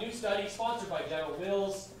 a new study sponsored by General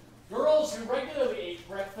Mills. Girls who regularly ate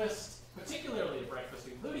breakfast, particularly breakfast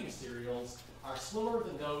including cereals, are slimmer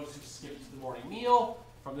than those who skipped the morning meal,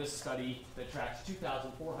 from this study that tracked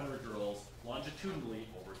 2,400 girls longitudinally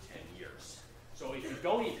over 10 years. So if you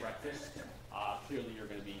don't eat breakfast, clearly you're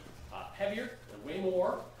going to be heavier and way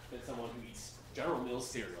more than someone who eats General Mills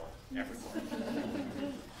cereal every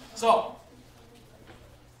morning. So,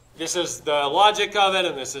 this is the logic of it,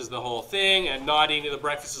 and this is the whole thing, and not eating the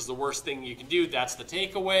breakfast is the worst thing you can do. That's the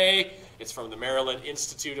takeaway. It's from the Maryland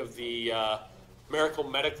Institute of the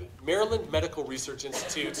Maryland Medical Research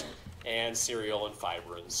Institute, and cereal and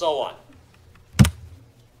fiber and so on.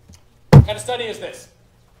 What kind of study is this?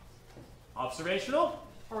 Observational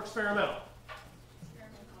or experimental?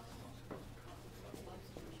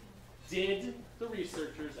 Did the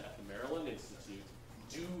researchers at the Maryland Institute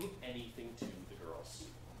do anything to the girls?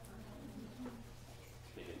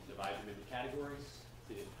 They didn't divide them into categories.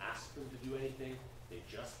 They didn't ask them to do anything. They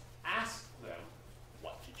just asked them,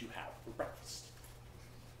 what did you have for breakfast?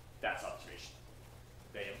 That's observation.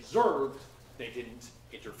 They observed, they didn't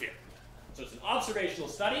interfere. So it's an observational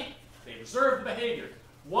study. They observed the behavior.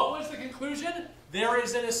 What was the conclusion? There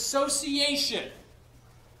is an association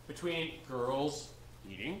between girls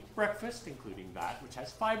eating breakfast, including that which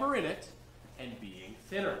has fiber in it, and being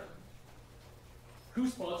thinner. Who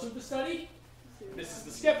sponsored the study? This is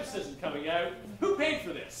the skepticism coming out. Who paid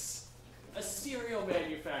for this? A cereal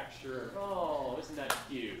manufacturer. Oh, isn't that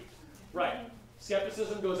cute? Right.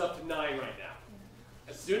 Skepticism goes up to 9 right now.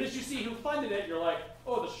 As soon as you see who funded it, you're like,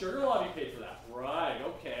 oh, the sugar lobby paid for that. Right,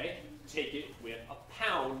 okay. Take it with a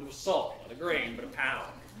pound of salt. Not a grain, but a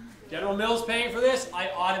pound. General Mills paying for this? I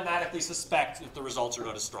automatically suspect that the results are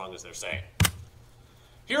not as strong as they're saying.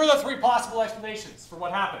 Here are the 3 possible explanations for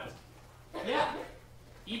what happened. Yeah,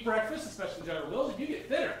 eat breakfast, especially General Mills, and you get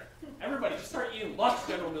thinner. Everybody just start eating lots of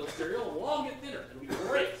General Mills cereal, and we'll all get thinner. It'll be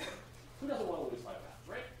great. Who doesn't want to lose 5 pounds,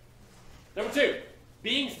 right? Number 2,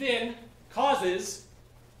 being thin causes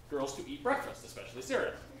girls to eat breakfast, especially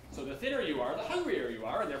cereal. So the thinner you are, the hungrier you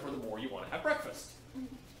are, and therefore the more you want to have breakfast.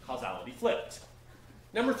 Causality flipped.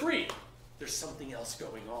 Number 3, there's something else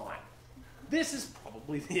going on. This is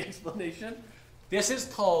probably the explanation. This is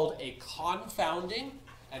called a confounding,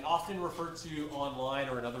 and often referred to online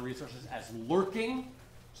or in other resources as lurking,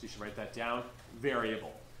 so you should write that down,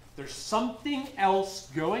 variable. There's something else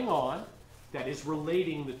going on that is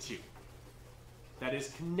relating the two, that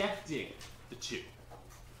is connecting the two.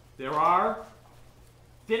 There are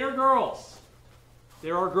thinner girls.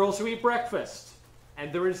 There are girls who eat breakfast.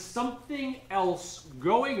 And there is something else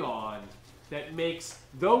going on that makes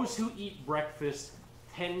those who eat breakfast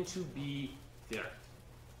tend to be thinner.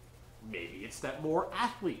 Maybe it's that more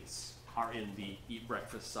athletes are in the eat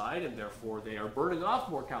breakfast side, and therefore they are burning off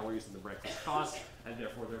more calories than the breakfast costs, and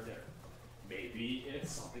therefore they're thinner. Maybe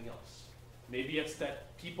it's something else. Maybe it's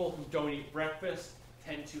that people who don't eat breakfast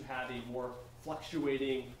tend to have a more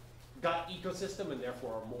fluctuating gut ecosystem, and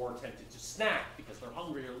therefore are more tempted to snack because they're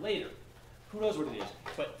hungrier later. Who knows what it is?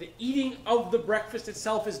 But the eating of the breakfast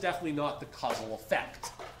itself is definitely not the causal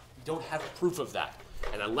effect. We don't have proof of that.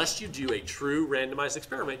 And unless you do a true randomized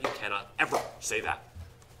experiment, you cannot ever say that.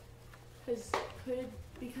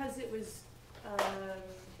 Because it was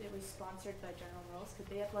sponsored by General Mills, could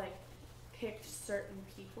they have like picked certain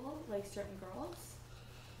people, like certain girls?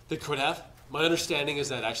 They could have. My understanding is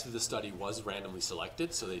that actually the study was randomly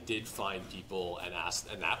selected, so they did find people and asked,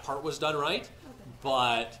 and that part was done right. Okay.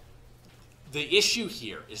 But the issue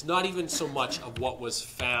here is not even so much of what was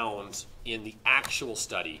found in the actual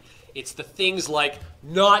study. It's the things like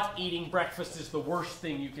not eating breakfast is the worst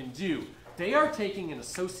thing you can do. They are taking an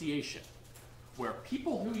association where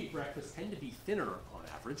people who eat breakfast tend to be thinner on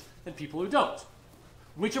average than people who don't,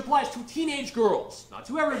 which applies to teenage girls, not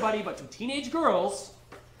to everybody, but to teenage girls.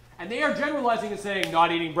 And they are generalizing and saying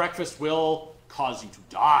not eating breakfast will cause you to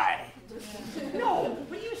die. No,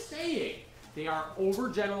 what are you saying? They are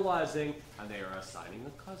overgeneralizing, and they are assigning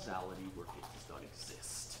a causality where it does not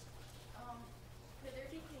exist. Could there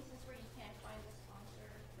be cases where you can't find the sponsor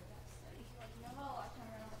for that study? Like, you know how a lot of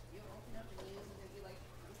times you open up the news and they'd be like,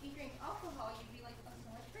 if you drink alcohol, you'd be like so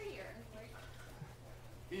much prettier. And it's like,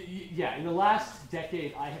 yeah, in the last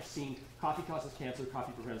decade, I have seen coffee causes cancer,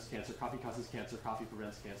 coffee prevents cancer, coffee causes cancer, coffee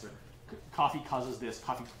prevents cancer, coffee causes this,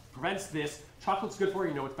 coffee prevents this, chocolate's good for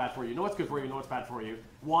you, you know it's bad for you, you know it's good for you, you know it's bad for you,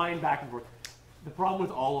 wine, back and forth. The problem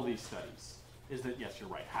with all of these studies is that, yes, you're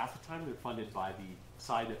right, half the time they're funded by the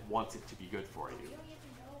side that wants it to be good for you. you don't even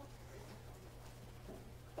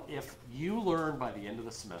know. If you learn by the end of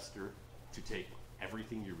the semester to take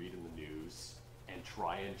everything you read in the news and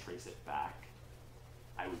try and trace it back,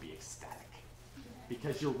 I would be ecstatic.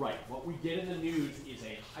 Because you're right, what we get in the news is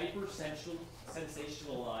a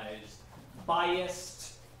hyper-sensationalized,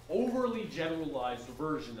 biased, overly generalized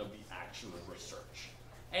version of the actual research.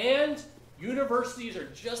 And universities are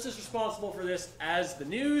just as responsible for this as the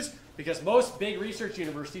news, because most big research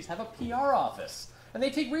universities have a PR office. And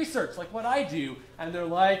they take research like what I do, and they're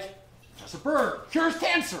like, Professor Berg cures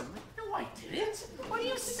cancer. I'm like, no, I didn't. What are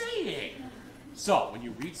you saying? So when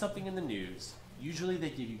you read something in the news, usually they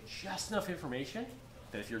give you just enough information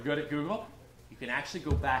that if you're good at Google, you can actually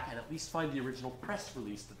go back and at least find the original press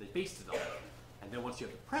release that they based it on. And then once you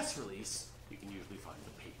have the press release, you can usually find the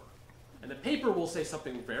paper. And the paper will say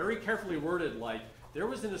something very carefully worded like, there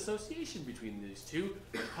was an association between these two,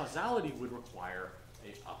 but causality would require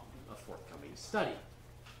a forthcoming study.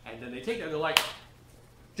 And then they take it and they're like,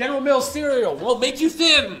 General Mills cereal will make you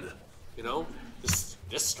thin. You know, this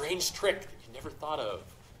strange trick that you never thought of.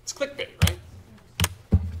 It's clickbait, right?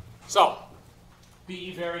 So,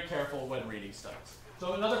 be very careful when reading studies.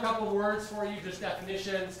 So another couple of words for you, just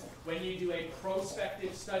definitions. When you do a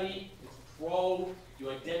prospective study, it's pro, you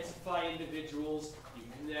identify individuals, you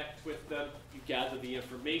connect with them, you gather the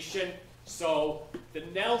information. So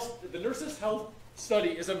the Nurses' Health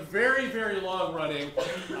Study is a very, very long-running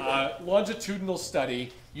longitudinal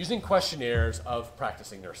study using questionnaires of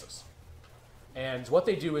practicing nurses. And what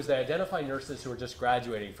they do is they identify nurses who are just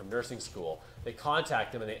graduating from nursing school. They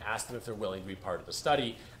contact them and they ask them if they're willing to be part of the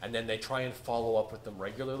study, and then they try and follow up with them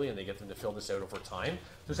regularly, and they get them to fill this out over time.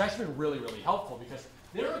 So it's actually been really, really helpful because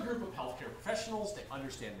they're a group of healthcare professionals. They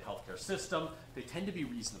understand the healthcare system. They tend to be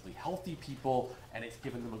reasonably healthy people, and it's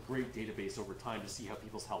given them a great database over time to see how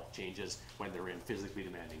people's health changes when they're in physically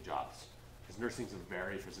demanding jobs. Because nursing is a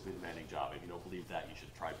very physically demanding job. If you don't believe that, you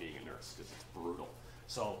should try being a nurse because it's brutal.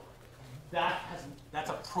 So that's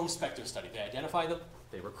a prospective study. They identify them,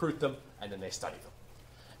 they recruit them, and then they study them.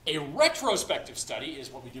 A retrospective study is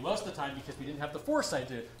what we do most of the time because we didn't have the foresight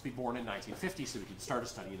to be born in 1950, so we could start a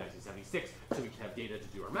study in 1976, so we could have data to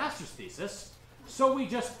do our master's thesis. So we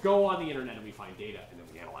just go on the internet and we find data, and then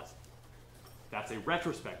we analyze it. That's a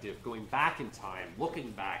retrospective, going back in time,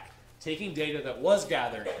 looking back, taking data that was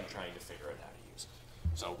gathered and trying to figure out how to use it.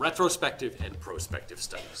 So retrospective and prospective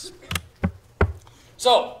studies.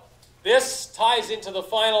 So this ties into the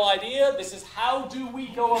final idea. This is how do we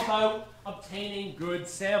go about obtaining good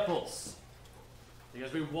samples?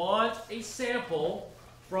 Because we want a sample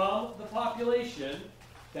from the population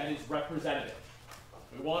that is representative.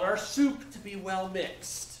 We want our soup to be well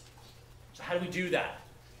mixed. So how do we do that?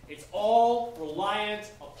 It's all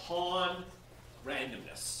reliant upon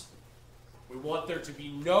randomness. We want there to be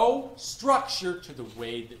no structure to the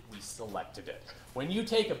way that we selected it. When you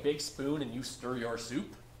take a big spoon and you stir your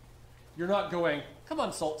soup, you're not going, come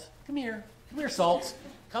on, salt, come here, salt,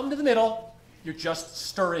 come to the middle. You're just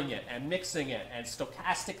stirring it and mixing it, and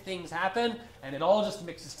stochastic things happen, and it all just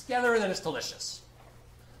mixes together, and then it's delicious.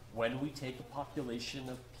 When we take a population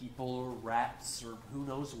of people or rats or who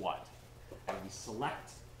knows what, and we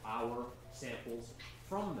select our samples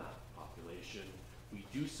from that population, we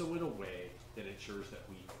do so in a way that ensures that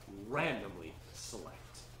we randomly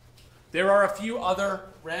select. There are a few other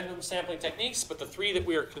random sampling techniques, but the three that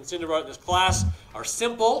we are concerned about in this class are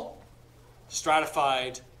simple,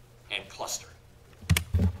 stratified, and clustered.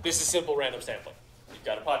 This is simple random sampling. You've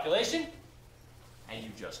got a population, and you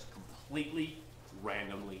just completely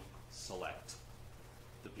randomly select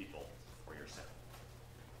the people for your sample.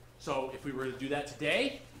 So if we were to do that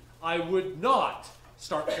today, I would not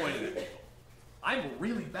start pointing at people. I'm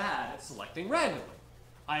really bad at selecting randomly.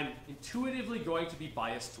 I'm intuitively going to be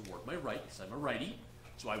biased toward my right, because I'm a righty,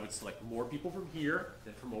 so I would select more people from here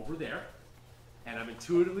than from over there. And I'm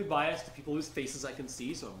intuitively biased to people whose faces I can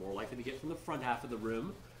see, so I'm more likely to get from the front half of the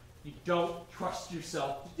room. You don't trust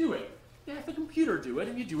yourself to do it. You have the computer do it,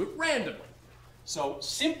 and you do it randomly. So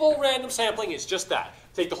simple random sampling is just that.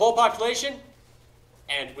 Take the whole population,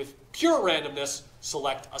 and with pure randomness,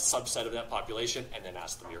 select a subset of that population, and then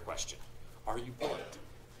ask them your question. Are you blind?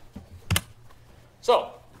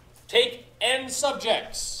 So, take n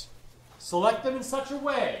subjects. Select them in such a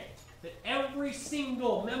way that every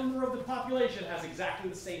single member of the population has exactly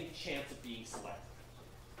the same chance of being selected.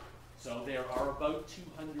 So there are about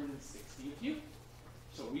 260 of you.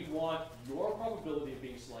 So we want your probability of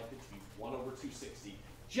being selected to be 1 over 260,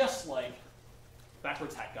 just like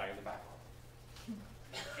backwards hat guy in the background.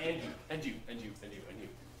 And you, and you, and you, and you, and you.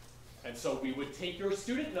 And so we would take your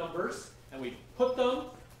student numbers and we'd put them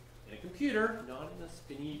in a computer, not in a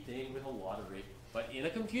spinny thing with a lottery, but in a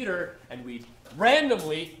computer, and we'd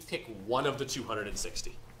randomly pick one of the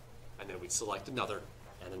 260. And then we'd select another,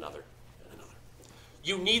 and another, and another.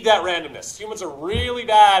 You need that randomness. Humans are really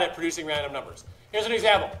bad at producing random numbers. Here's an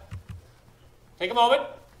example. Take a moment.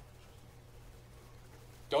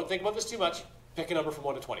 Don't think about this too much. Pick a number from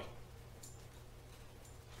 1 to 20.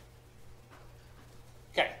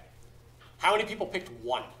 Okay. How many people picked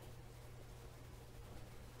 1?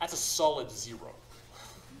 That's a solid 0.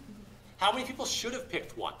 How many people should have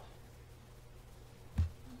picked 1?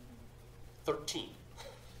 13.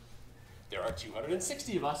 There are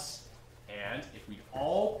 260 of us, and if we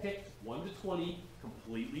all picked 1 to 20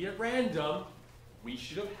 completely at random, we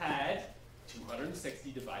should have had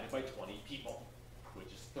 260 divided by 20 people, which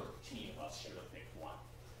is 13 of us should have picked 1.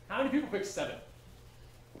 How many people picked 7?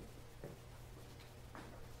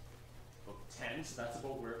 About 10, so that's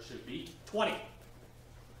about where it should be. 20.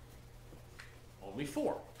 Only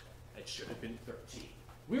 4. It should have been 13.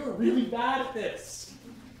 We were really bad at this.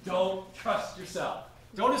 Don't trust yourself.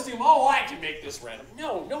 Don't assume, oh, I can make this random.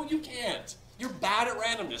 No, you can't. You're bad at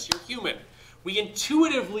randomness. You're human. We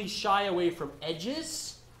intuitively shy away from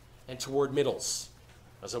edges and toward middles.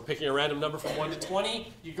 So picking a random number from 1 to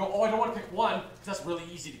 20, you go, oh, I don't want to pick 1, because that's really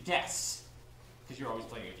easy to guess, because you're always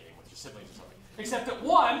playing a game with your siblings or something. Except that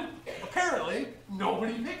 1, apparently,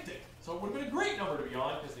 nobody picked it. So it would have been a great number to be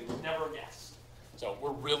on, because they would never guess. So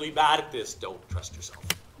we're really bad at this. Don't trust yourself.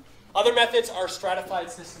 Other methods are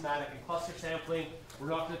stratified, systematic, and cluster sampling. We're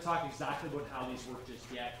not going to talk exactly about how these work just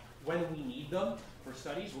yet. When we need them for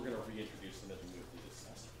studies, we're going to reintroduce them as we move through this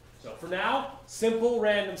semester. So for now, simple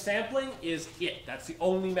random sampling is it. That's the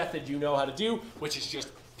only method you know how to do, which is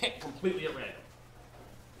just pick completely at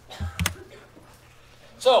random.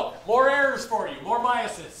 So, more errors for you, more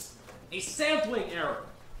biases. A sampling error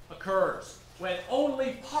occurs when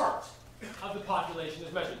only part of the population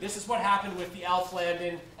is measured. This is what happened with the Alf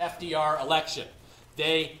Landon FDR election.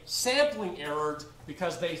 They sampling errored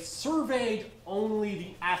because they surveyed only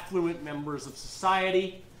the affluent members of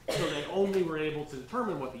society, so they only were able to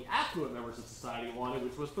determine what the affluent members of society wanted,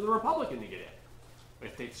 which was for the Republican to get in.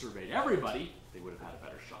 If they'd surveyed everybody, they would have had a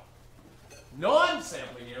better shot.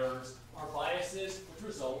 Non-sampling errors are biases which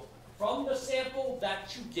result from the sample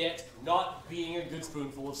that you get not being a good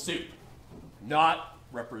spoonful of soup, not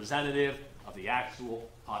representative of the actual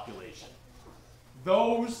population.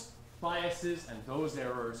 Those biases and those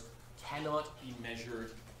errors cannot be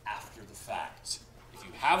measured after the fact. If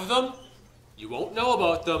you have them, you won't know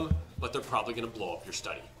about them, but they're probably going to blow up your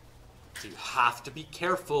study. So you have to be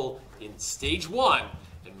careful in stage 1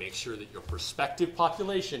 and make sure that your prospective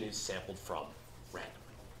population is sampled from randomly.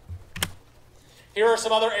 Here are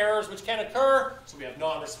some other errors which can occur. So we have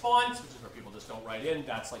non-response, which is where people just don't write in.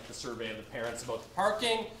 That's like the survey of the parents about the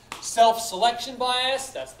parking. Self-selection bias,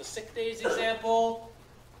 that's the sick days example.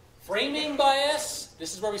 Framing bias,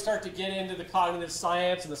 this is where we start to get into the cognitive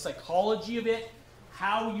science and the psychology of it.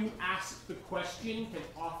 How you ask the question can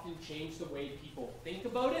often change the way people think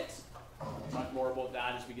about it. We'll talk more about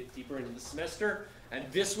that as we get deeper into the semester. And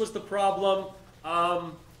this was the problem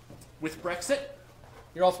with Brexit.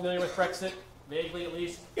 You're all familiar with Brexit, vaguely at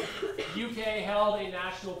least. The UK held a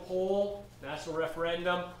national poll, national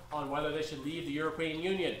referendum, on whether they should leave the European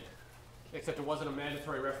Union. except it wasn't a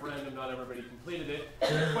mandatory referendum, not everybody completed it.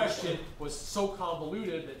 The question was so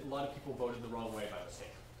convoluted that a lot of people voted the wrong way by mistake.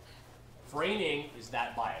 Framing is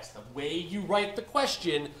that bias. The way you write the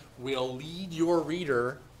question will lead your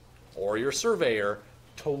reader or your surveyor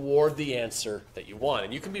toward the answer that you want.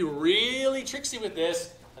 And you can be really tricksy with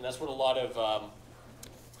this, and that's what a lot of,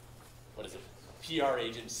 PR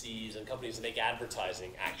agencies and companies that make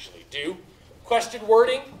advertising actually do. Question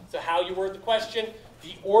wording, so how you word the question.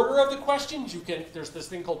 The order of the questions, there's this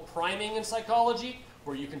thing called priming in psychology,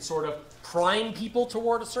 where you can sort of prime people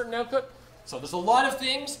toward a certain output. So there's a lot of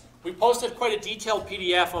things. We posted quite a detailed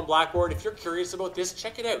PDF on Blackboard. If you're curious about this,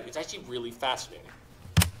 check it out. It's actually really fascinating.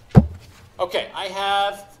 Okay, I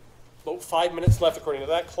have about 5 minutes left according to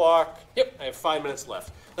that clock. Yep, I have 5 minutes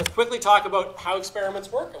left. Let's quickly talk about how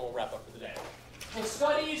experiments work, and we'll wrap up for the day. In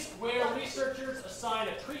studies where researchers assign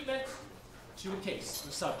a treatment to a case,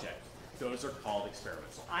 the subject, those are called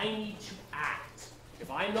experiments. So I need to act.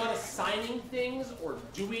 If I'm not assigning things or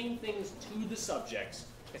doing things to the subjects,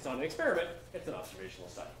 it's not an experiment, it's an observational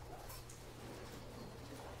study.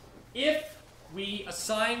 If we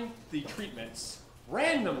assign the treatments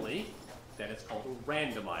randomly, then it's called a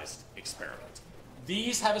randomized experiment.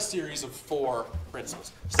 These have a series of 4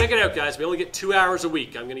 principles. Stick it out, guys. We only get 2 hours a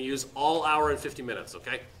week. I'm going to use all hour and 50 minutes,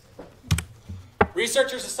 okay?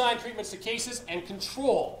 Researchers assign treatments to cases and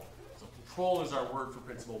control. So control is our word for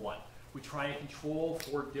principle 1. We try and control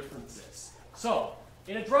for differences. So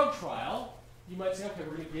in a drug trial, you might say, okay,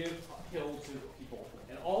 we're going to give a pill to people,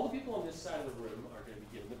 and all the people on this side of the room are going to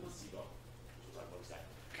be given the placebo. We'll talk about in a second.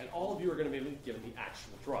 And all of you are going to be given the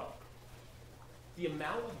actual drug. The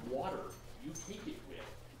amount of water you take it with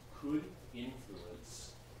could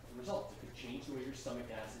influence the results. It could change the way your stomach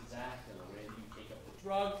acids act and the way that you take up the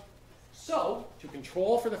drug. So, to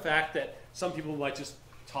control for the fact that some people might just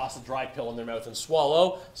toss a dry pill in their mouth and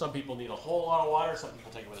swallow, some people need a whole lot of water, some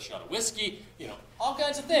people take it with a shot of whiskey, all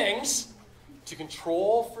kinds of things. To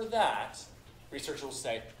control for that, researchers will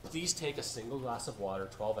say, please take a single glass of water,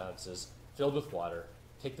 12 ounces, filled with water,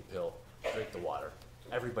 take the pill, drink the water.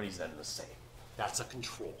 Everybody's then the same. That's a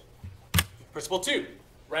control. Principle 2,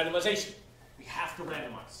 randomization. We have to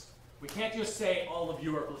randomize. We can't just say all of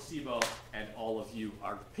you are placebo and all of you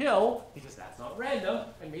are the pill, because that's not random.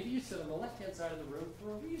 And maybe you sit on the left-hand side of the room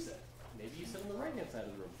for a reason. Maybe you sit on the right-hand side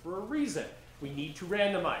of the room for a reason. We need to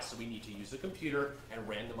randomize. So we need to use a computer and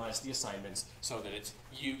randomize the assignments so that it's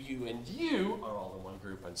you, and you are all in one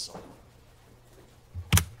group and so on.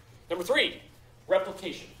 Number 3,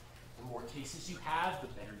 replication. The more cases you have, the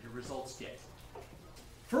better your results get.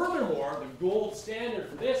 Furthermore, the gold standard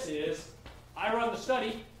for this is, I run the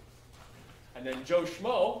study, and then Joe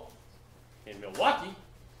Schmo in Milwaukee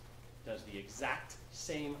does the exact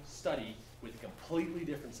same study with a completely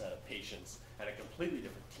different set of patients and a completely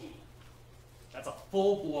different team. That's a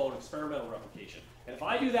full-blown experimental replication. And if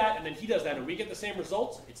I do that, and then he does that, and we get the same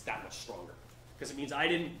results, it's that much stronger. Because it means I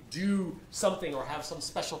didn't do something or have some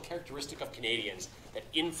special characteristic of Canadians that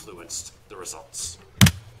influenced the results.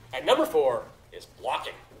 And number 4 is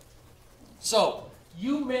blocking. So,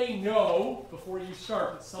 you may know before you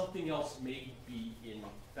start that something else may be, in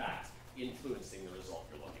fact, influencing the result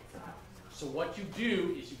you're looking for. So what you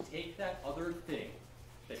do is you take that other thing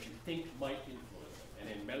that you think might influence it. And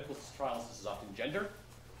in medical trials, this is often gender.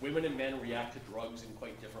 Women and men react to drugs in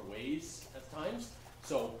quite different ways at times.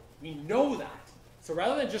 So we know that. So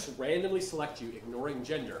rather than just randomly select you, ignoring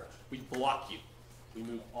gender, we block you. We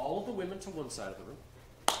move all of the women to one side of the room,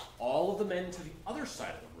 all of the men to the other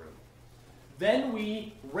side of the room. Then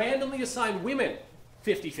we randomly assign women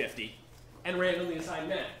 50-50 and randomly assign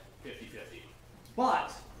men 50-50.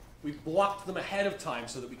 But we've blocked them ahead of time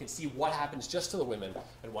so that we can see what happens just to the women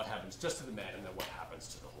and what happens just to the men and then what happens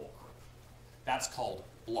to the whole group. That's called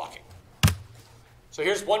blocking. So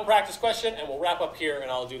here's one practice question, and we'll wrap up here, and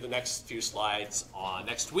I'll do the next few slides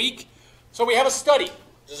next week. So we have a study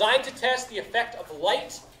designed to test the effect of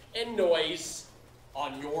light and noise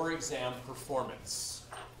on your exam performance.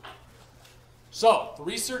 So the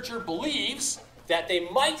researcher believes that they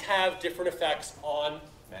might have different effects on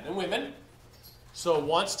men and women, so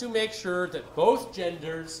wants to make sure that both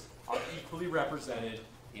genders are equally represented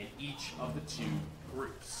in each of the two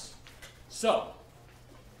groups. So,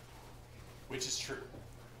 which is true?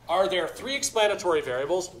 Are there 3 explanatory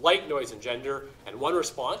variables, light, noise, and gender, and 1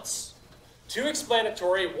 response? 2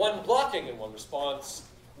 explanatory, 1 blocking, and 1 response.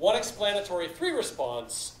 1 explanatory, 3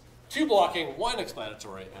 response. 2 blocking, 1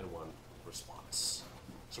 explanatory, and 1 response.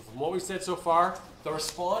 So from what we've said so far, the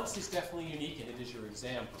response is definitely unique, and it is your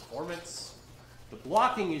exam performance. The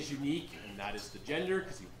blocking is unique, and that is the gender,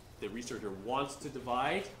 because the researcher wants to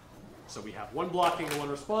divide. So we have one blocking and one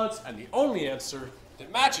response, and the only answer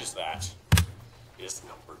that matches that is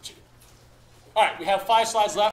number 2. All right, we have 5 slides left.